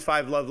Chapman's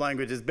 5 love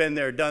languages, been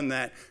there, done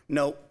that.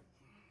 No.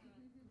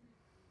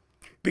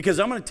 Because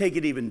I'm going to take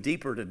it even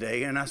deeper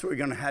today, and that's what we're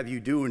going to have you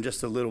do in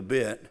just a little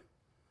bit.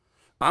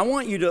 I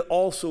want you to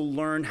also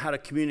learn how to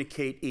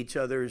communicate each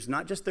other's,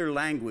 not just their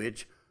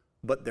language,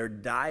 but their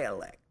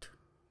dialect.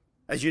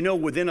 As you know,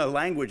 within a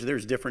language,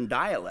 there's different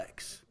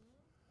dialects.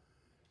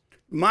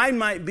 Mine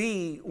might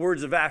be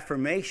words of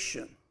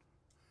affirmation,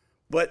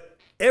 but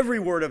every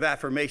word of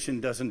affirmation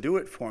doesn't do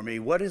it for me.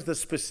 What is the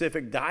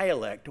specific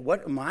dialect?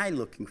 What am I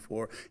looking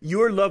for?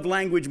 Your love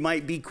language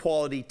might be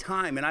quality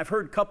time. And I've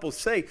heard couples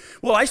say,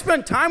 well, I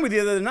spent time with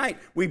you the other night.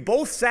 We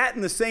both sat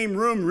in the same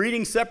room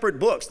reading separate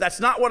books. That's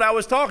not what I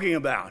was talking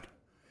about.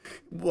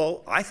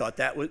 Well, I thought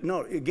that was,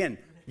 no, again,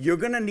 you're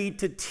going to need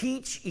to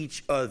teach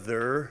each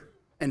other,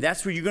 and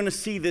that's where you're going to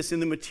see this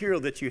in the material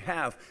that you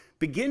have.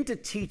 Begin to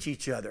teach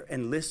each other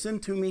and listen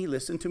to me,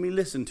 listen to me,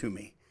 listen to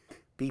me.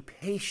 Be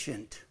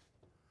patient.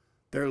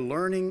 They're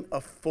learning a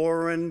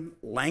foreign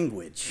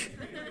language.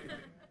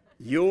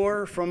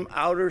 You're from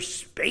outer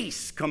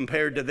space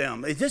compared to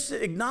them. It just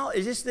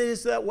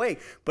is that way.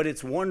 But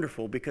it's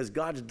wonderful because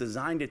God's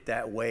designed it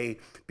that way,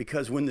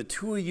 because when the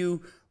two of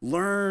you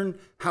learn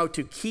how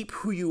to keep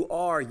who you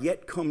are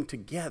yet come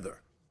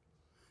together,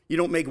 you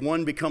don't make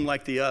one become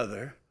like the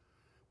other.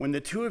 When the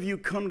two of you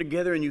come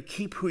together and you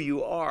keep who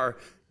you are,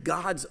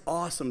 God's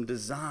awesome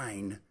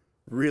design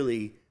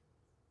really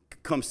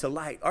comes to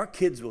light. Our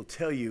kids will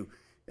tell you,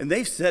 and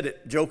they've said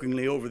it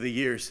jokingly over the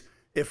years,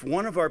 if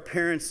one of our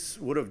parents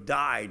would have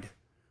died,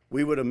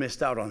 we would have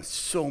missed out on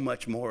so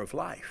much more of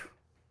life.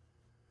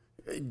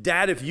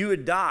 Dad, if you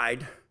had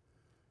died,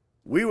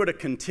 we would have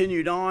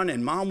continued on,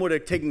 and Mom would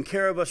have taken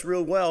care of us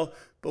real well,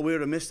 but we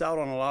would have missed out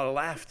on a lot of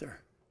laughter.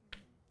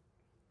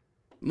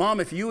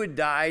 Mom, if you had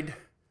died,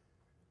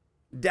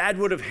 Dad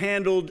would have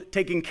handled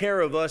taking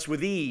care of us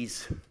with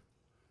ease.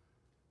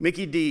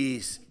 Mickey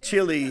D's,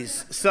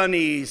 Chili's,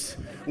 Sonny's,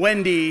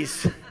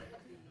 Wendy's.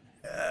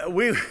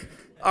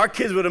 Our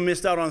kids would have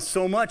missed out on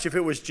so much if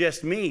it was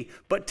just me,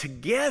 but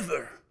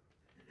together.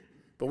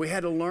 But we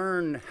had to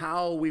learn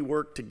how we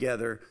work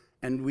together,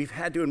 and we've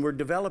had to, and we're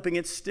developing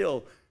it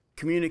still,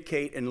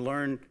 communicate and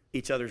learn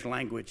each other's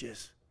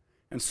languages.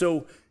 And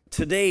so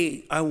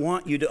today, I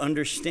want you to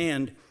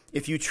understand,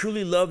 if you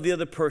truly love the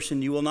other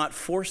person, you will not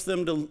force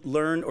them to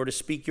learn or to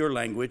speak your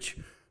language,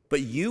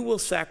 but you will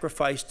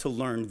sacrifice to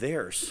learn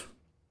theirs.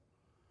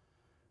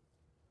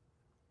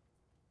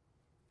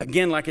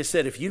 Again, like I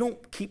said, if you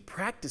don't keep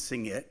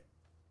practicing it,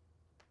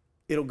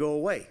 it'll go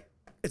away.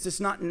 It's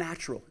just not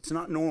natural. It's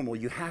not normal.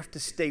 You have to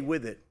stay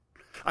with it.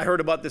 I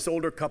heard about this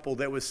older couple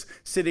that was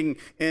sitting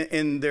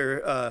in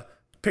their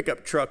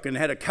pickup truck and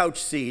had a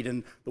couch seat,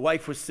 and the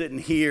wife was sitting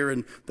here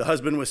and the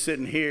husband was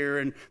sitting here,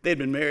 and they'd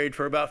been married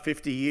for about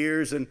 50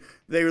 years, and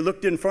they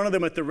looked in front of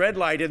them at the red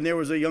light, and there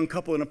was a young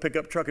couple in a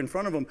pickup truck in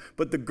front of them,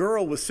 but the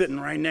girl was sitting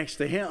right next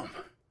to him.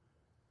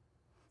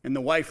 And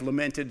the wife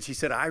lamented. She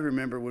said, I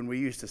remember when we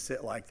used to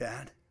sit like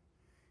that.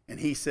 And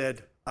he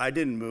said, I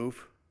didn't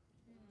move.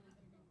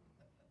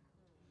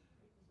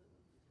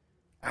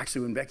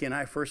 Actually, when Becky and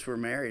I first were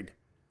married,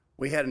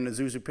 we had an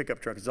Isuzu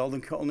pickup truck. It's all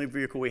the only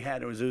vehicle we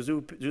had. It was a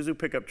Isuzu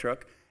pickup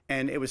truck,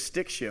 and it was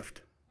stick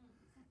shift.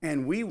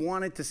 And we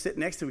wanted to sit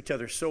next to each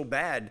other so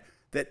bad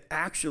that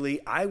actually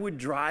I would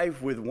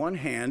drive with one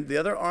hand, the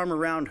other arm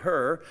around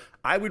her.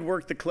 I would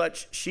work the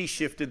clutch. She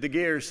shifted the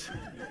gears.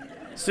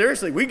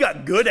 Seriously, we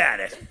got good at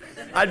it.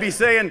 I'd be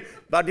saying,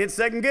 about to hit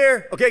second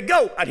gear. Okay,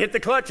 go. I'd hit the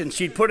clutch, and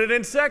she'd put it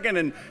in second.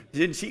 And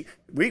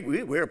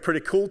we're a pretty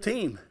cool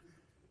team.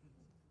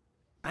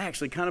 I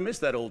actually kind of miss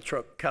that old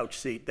truck couch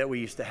seat that we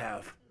used to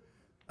have.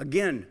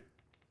 Again,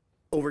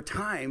 over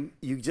time,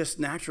 you just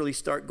naturally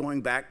start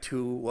going back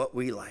to what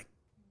we like.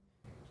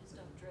 Just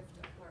don't drift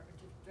apart,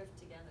 just drift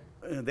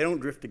together. They don't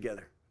drift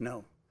together,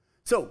 no.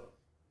 So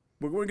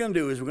what we're going to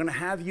do is we're going to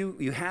have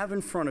you have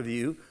in front of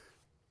you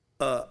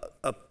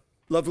a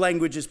love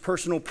language's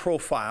personal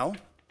profile,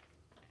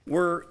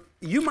 where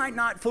you might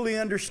not fully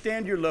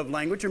understand your love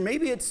language, or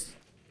maybe it's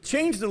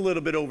changed a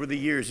little bit over the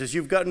years as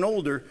you've gotten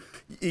older.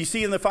 You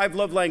see in the 5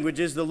 love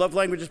languages, the love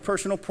languages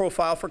personal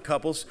profile for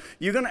couples.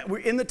 You're going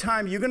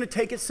to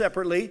take it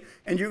separately,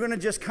 and you're going to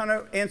just kind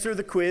of answer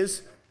the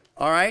quiz,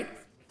 all right?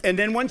 And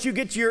then once you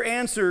get to your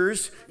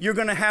answers, you're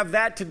going to have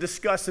that to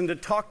discuss and to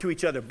talk to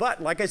each other.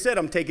 But like I said,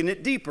 I'm taking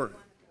it deeper.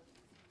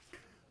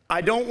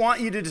 I don't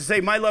want you to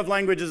say my love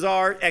languages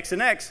are X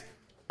and X.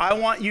 I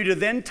want you to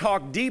then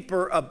talk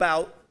deeper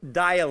about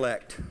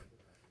dialect.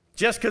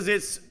 Just because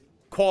it's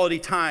quality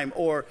time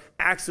or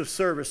acts of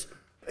service.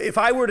 If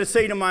I were to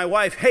say to my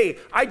wife, hey,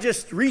 I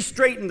just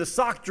re-straightened the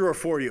sock drawer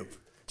for you,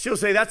 she'll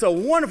say, that's a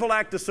wonderful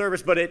act of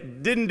service, but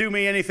it didn't do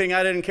me anything.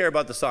 I didn't care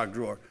about the sock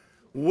drawer.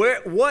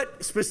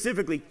 What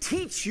specifically?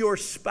 Teach your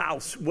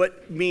spouse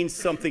what means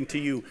something to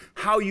you,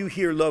 how you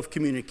hear love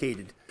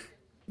communicated.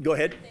 Go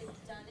ahead. They've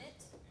done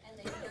it, and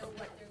they know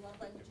what their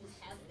love languages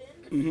have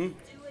been. Do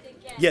it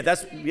again.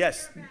 Yeah,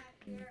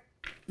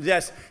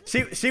 yes.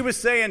 She was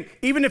saying,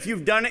 even if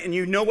you've done it and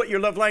you know what your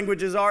love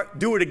languages are,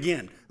 do it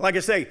again. Like I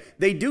say,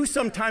 they do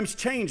sometimes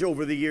change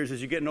over the years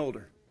as you're getting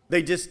older.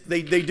 They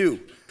do.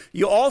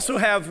 You also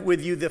have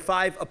with you the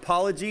 5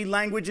 apology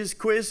languages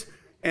quiz.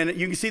 And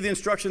you can see the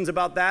instructions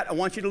about that. I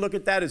want you to look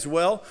at that as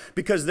well,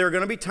 because there are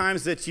going to be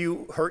times that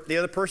you hurt the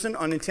other person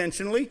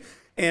unintentionally.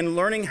 And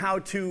learning how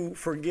to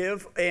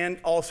forgive and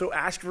also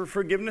ask for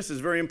forgiveness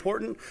is very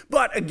important.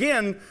 But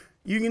again,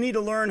 you need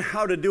to learn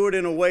how to do it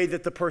in a way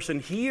that the person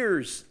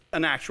hears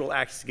an actual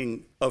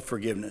asking of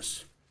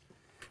forgiveness.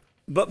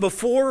 But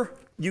before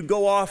you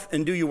go off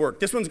and do your work,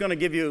 this one's going to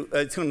give you,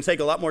 it's going to take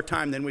a lot more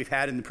time than we've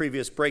had in the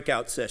previous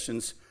breakout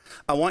sessions.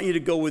 I want you to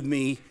go with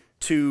me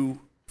to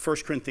 1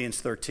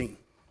 Corinthians 13.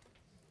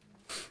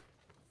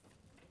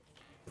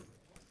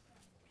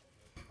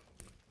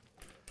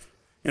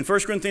 In 1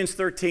 Corinthians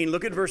 13,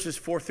 look at verses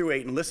 4 through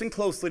 8 and listen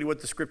closely to what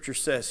the scripture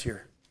says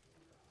here.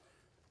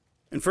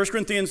 In 1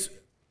 Corinthians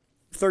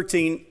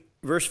 13,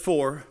 verse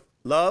 4,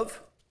 love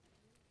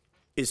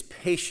is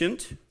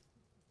patient,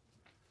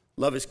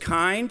 love is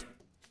kind,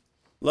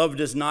 love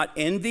does not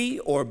envy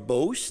or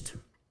boast,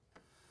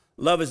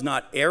 love is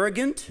not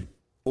arrogant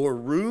or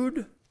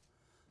rude,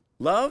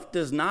 love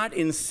does not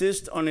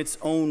insist on its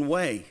own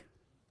way,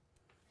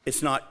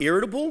 it's not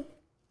irritable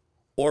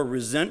or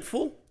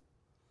resentful.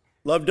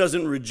 Love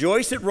doesn't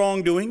rejoice at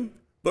wrongdoing,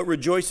 but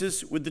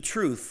rejoices with the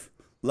truth.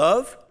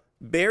 Love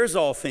bears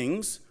all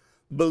things,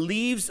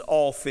 believes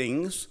all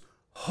things,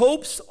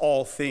 hopes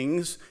all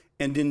things,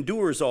 and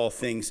endures all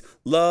things.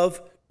 Love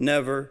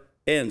never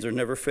ends or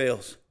never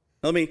fails.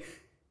 Let me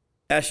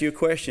ask you a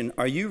question.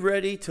 Are you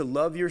ready to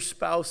love your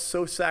spouse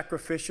so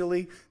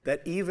sacrificially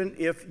that even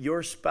if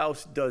your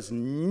spouse does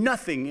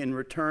nothing in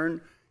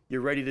return, you're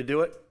ready to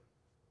do it?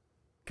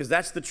 Because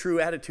that's the true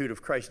attitude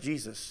of Christ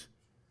Jesus.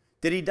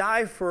 Did he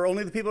die for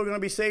only the people who are going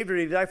to be saved, or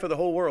did he die for the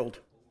whole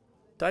world?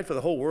 Died for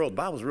the whole world. The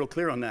Bible's real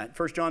clear on that.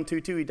 1 John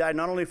 2:2, he died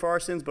not only for our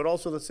sins, but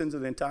also the sins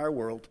of the entire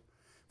world.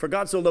 For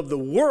God so loved the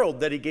world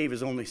that he gave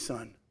his only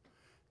son.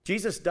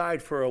 Jesus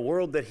died for a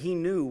world that he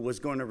knew was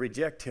going to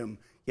reject him,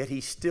 yet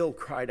he still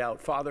cried out,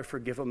 Father,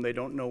 forgive them, they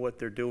don't know what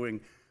they're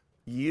doing.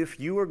 If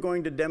you are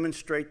going to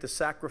demonstrate the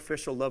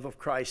sacrificial love of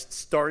Christ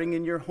starting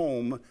in your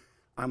home,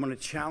 I'm going to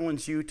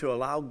challenge you to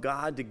allow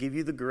God to give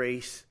you the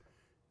grace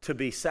to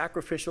be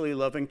sacrificially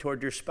loving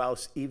toward your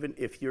spouse, even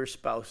if your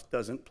spouse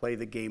doesn't play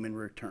the game in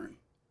return.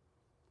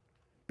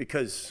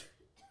 Because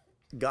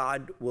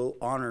God will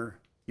honor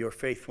your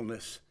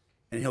faithfulness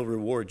and he'll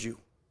reward you.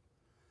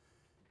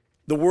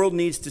 The world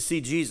needs to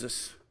see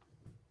Jesus.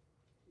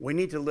 We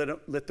need to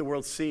let the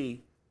world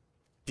see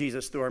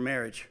Jesus through our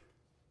marriage.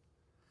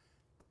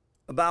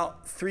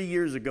 About 3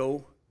 years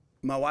ago,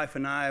 my wife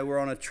and I were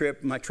on a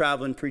trip, my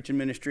traveling preaching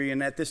ministry,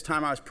 and at this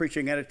time I was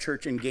preaching at a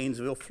church in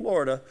Gainesville,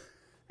 Florida.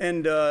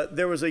 And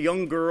there was a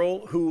young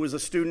girl who was a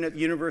student at the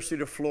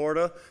University of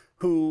Florida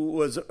who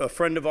was a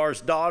friend of ours'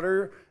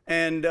 daughter.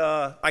 And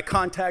I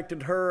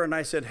contacted her and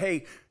I said,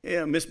 hey,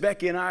 Miss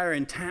Becky and I are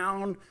in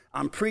town.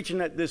 I'm preaching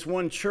at this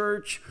one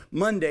church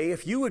Monday.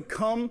 If you would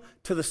come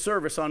to the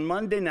service on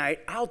Monday night,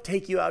 I'll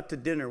take you out to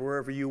dinner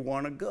wherever you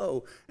want to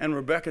go. And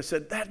Rebecca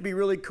said, that'd be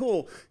really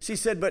cool. She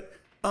said, but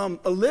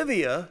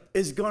Olivia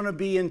is going to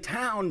be in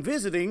town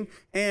visiting,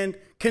 and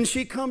can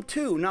she come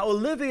too? Now,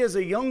 Olivia is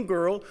a young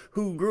girl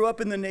who grew up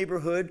in the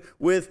neighborhood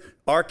with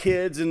our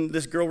kids and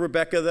this girl,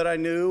 Rebecca, that I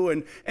knew.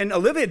 And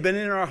Olivia had been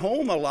in our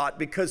home a lot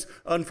because,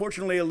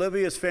 unfortunately,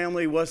 Olivia's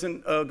family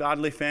wasn't a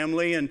godly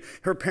family, and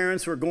her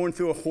parents were going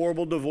through a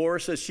horrible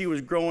divorce as she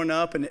was growing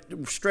up, and it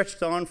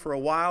stretched on for a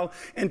while.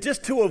 And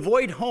just to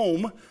avoid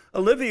home,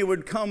 Olivia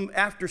would come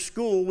after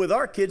school with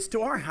our kids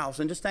to our house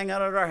and just hang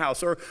out at our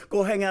house, or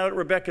go hang out at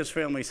Rebecca's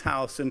family's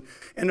house. And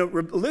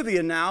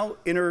Olivia, now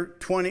in her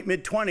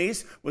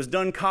mid-20s, was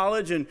done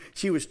college, and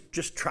she was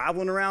just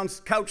traveling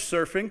around couch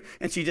surfing,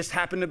 and she just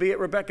happened to be at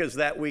Rebecca's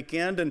that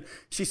weekend. And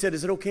she said,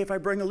 is it okay if I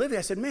bring Olivia?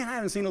 I said, man, I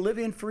haven't seen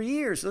Olivia in for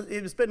years.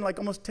 It's been like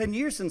almost 10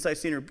 years since I've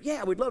seen her.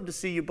 Yeah, we'd love to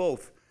see you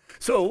both.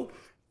 So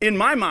in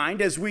my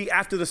mind, as we,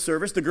 after the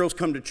service, the girls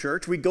come to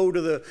church, we go to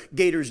the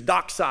Gators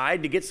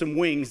dockside to get some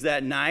wings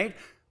that night.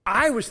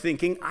 I was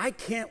thinking, I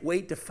can't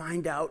wait to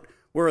find out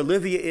where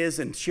Olivia is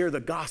and share the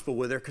gospel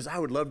with her, because I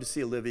would love to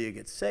see Olivia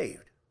get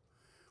saved.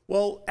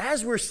 Well,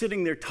 as we're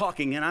sitting there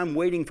talking and I'm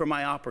waiting for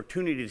my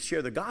opportunity to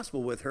share the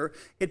gospel with her,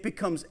 it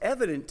becomes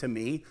evident to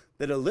me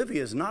that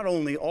Olivia is not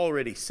only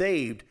already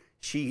saved,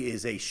 she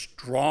is a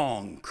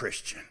strong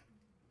Christian.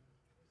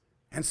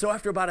 And so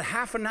after about a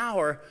half an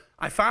hour,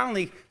 I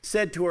finally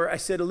said to her, I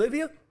said,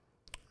 Olivia,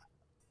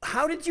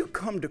 how did you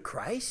come to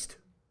Christ?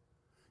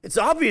 It's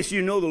obvious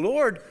you know the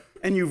Lord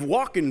and you've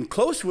walked in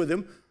close with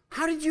him.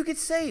 How did you get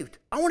saved?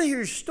 I want to hear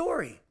your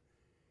story.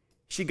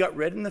 She got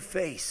red in the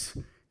face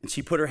and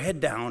she put her head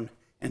down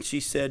and she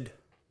said,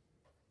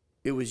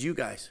 it was you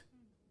guys.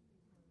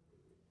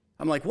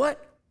 I'm like,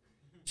 what?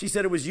 She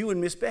said, it was you and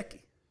Miss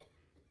Becky.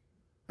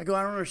 I go,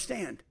 I don't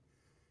understand.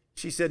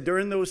 She said,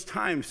 during those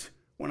times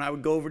when I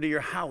would go over to your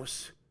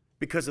house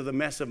because of the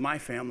mess of my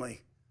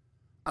family,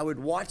 I would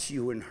watch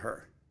you and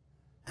her,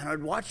 and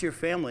I'd watch your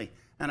family,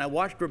 and I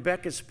watched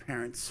Rebecca's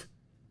parents,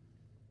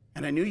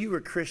 and I knew you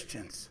were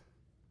Christians,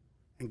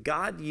 and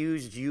God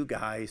used you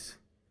guys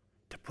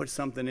to put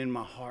something in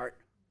my heart,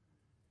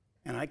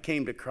 and I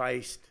came to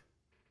Christ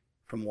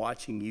from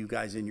watching you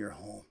guys in your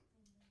home.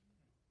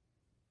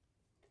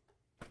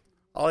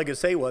 All I could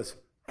say was,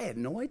 I had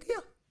no idea.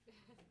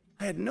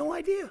 I had no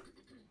idea.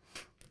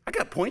 I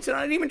got points and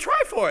I didn't even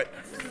try for it.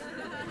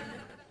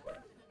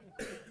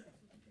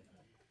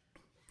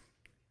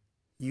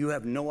 You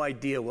have no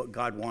idea what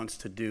God wants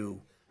to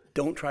do.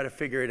 Don't try to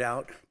figure it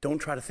out. Don't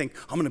try to think,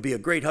 I'm going to be a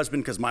great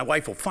husband because my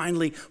wife will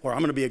finally, or I'm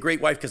going to be a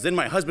great wife because then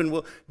my husband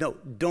will. No,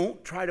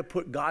 don't try to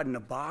put God in a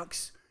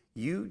box.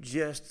 You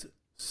just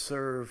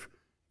serve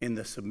in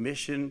the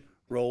submission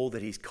role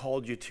that he's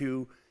called you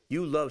to.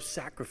 You love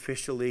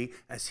sacrificially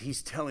as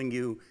he's telling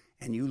you,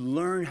 and you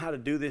learn how to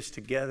do this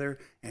together,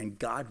 and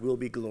God will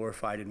be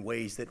glorified in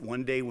ways that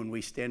one day when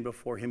we stand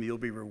before him, you'll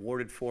be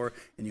rewarded for,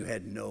 and you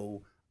had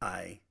no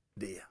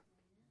idea.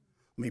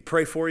 Let me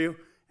pray for you,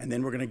 and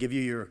then we're going to give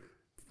you your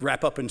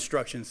wrap-up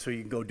instructions so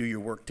you can go do your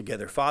work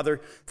together. Father,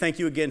 thank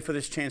you again for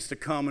this chance to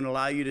come and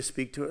allow you to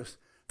speak to us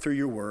through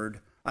your word.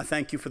 I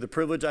thank you for the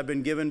privilege I've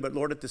been given, but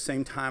Lord, at the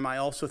same time, I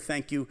also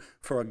thank you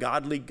for a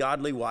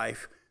godly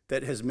wife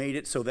that has made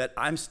it so that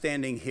I'm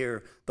standing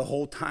here the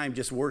whole time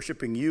just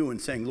worshiping you and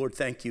saying, Lord,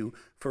 thank you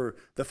for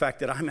the fact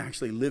that I'm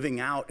actually living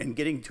out and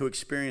getting to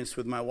experience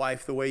with my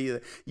wife the way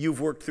you've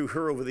worked through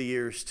her over the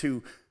years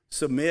to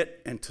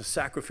submit and to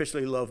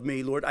sacrificially love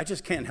me. Lord, I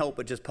just can't help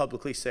but just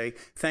publicly say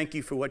thank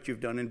you for what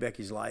you've done in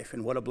Becky's life,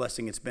 and what a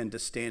blessing it's been to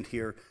stand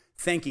here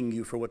thanking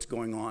you for what's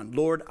going on.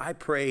 Lord, I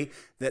pray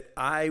that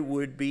I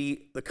would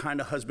be the kind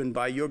of husband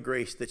by your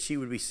grace that she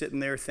would be sitting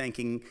there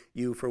thanking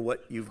you for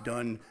what you've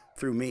done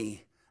through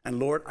me. And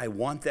Lord, I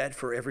want that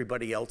for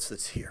everybody else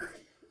that's here.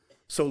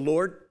 So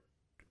Lord,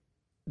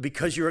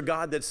 because you're a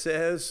God that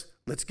says,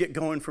 let's get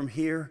going from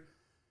here,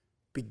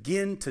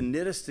 begin to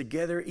knit us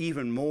together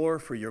even more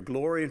for your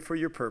glory and for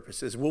your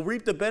purposes. We'll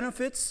reap the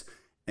benefits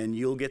and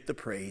you'll get the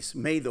praise.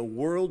 May the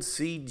world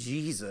see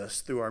Jesus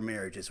through our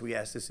marriages. We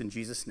ask this in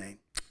Jesus' name.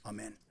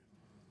 Amen.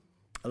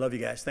 I love you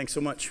guys. Thanks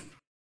so much.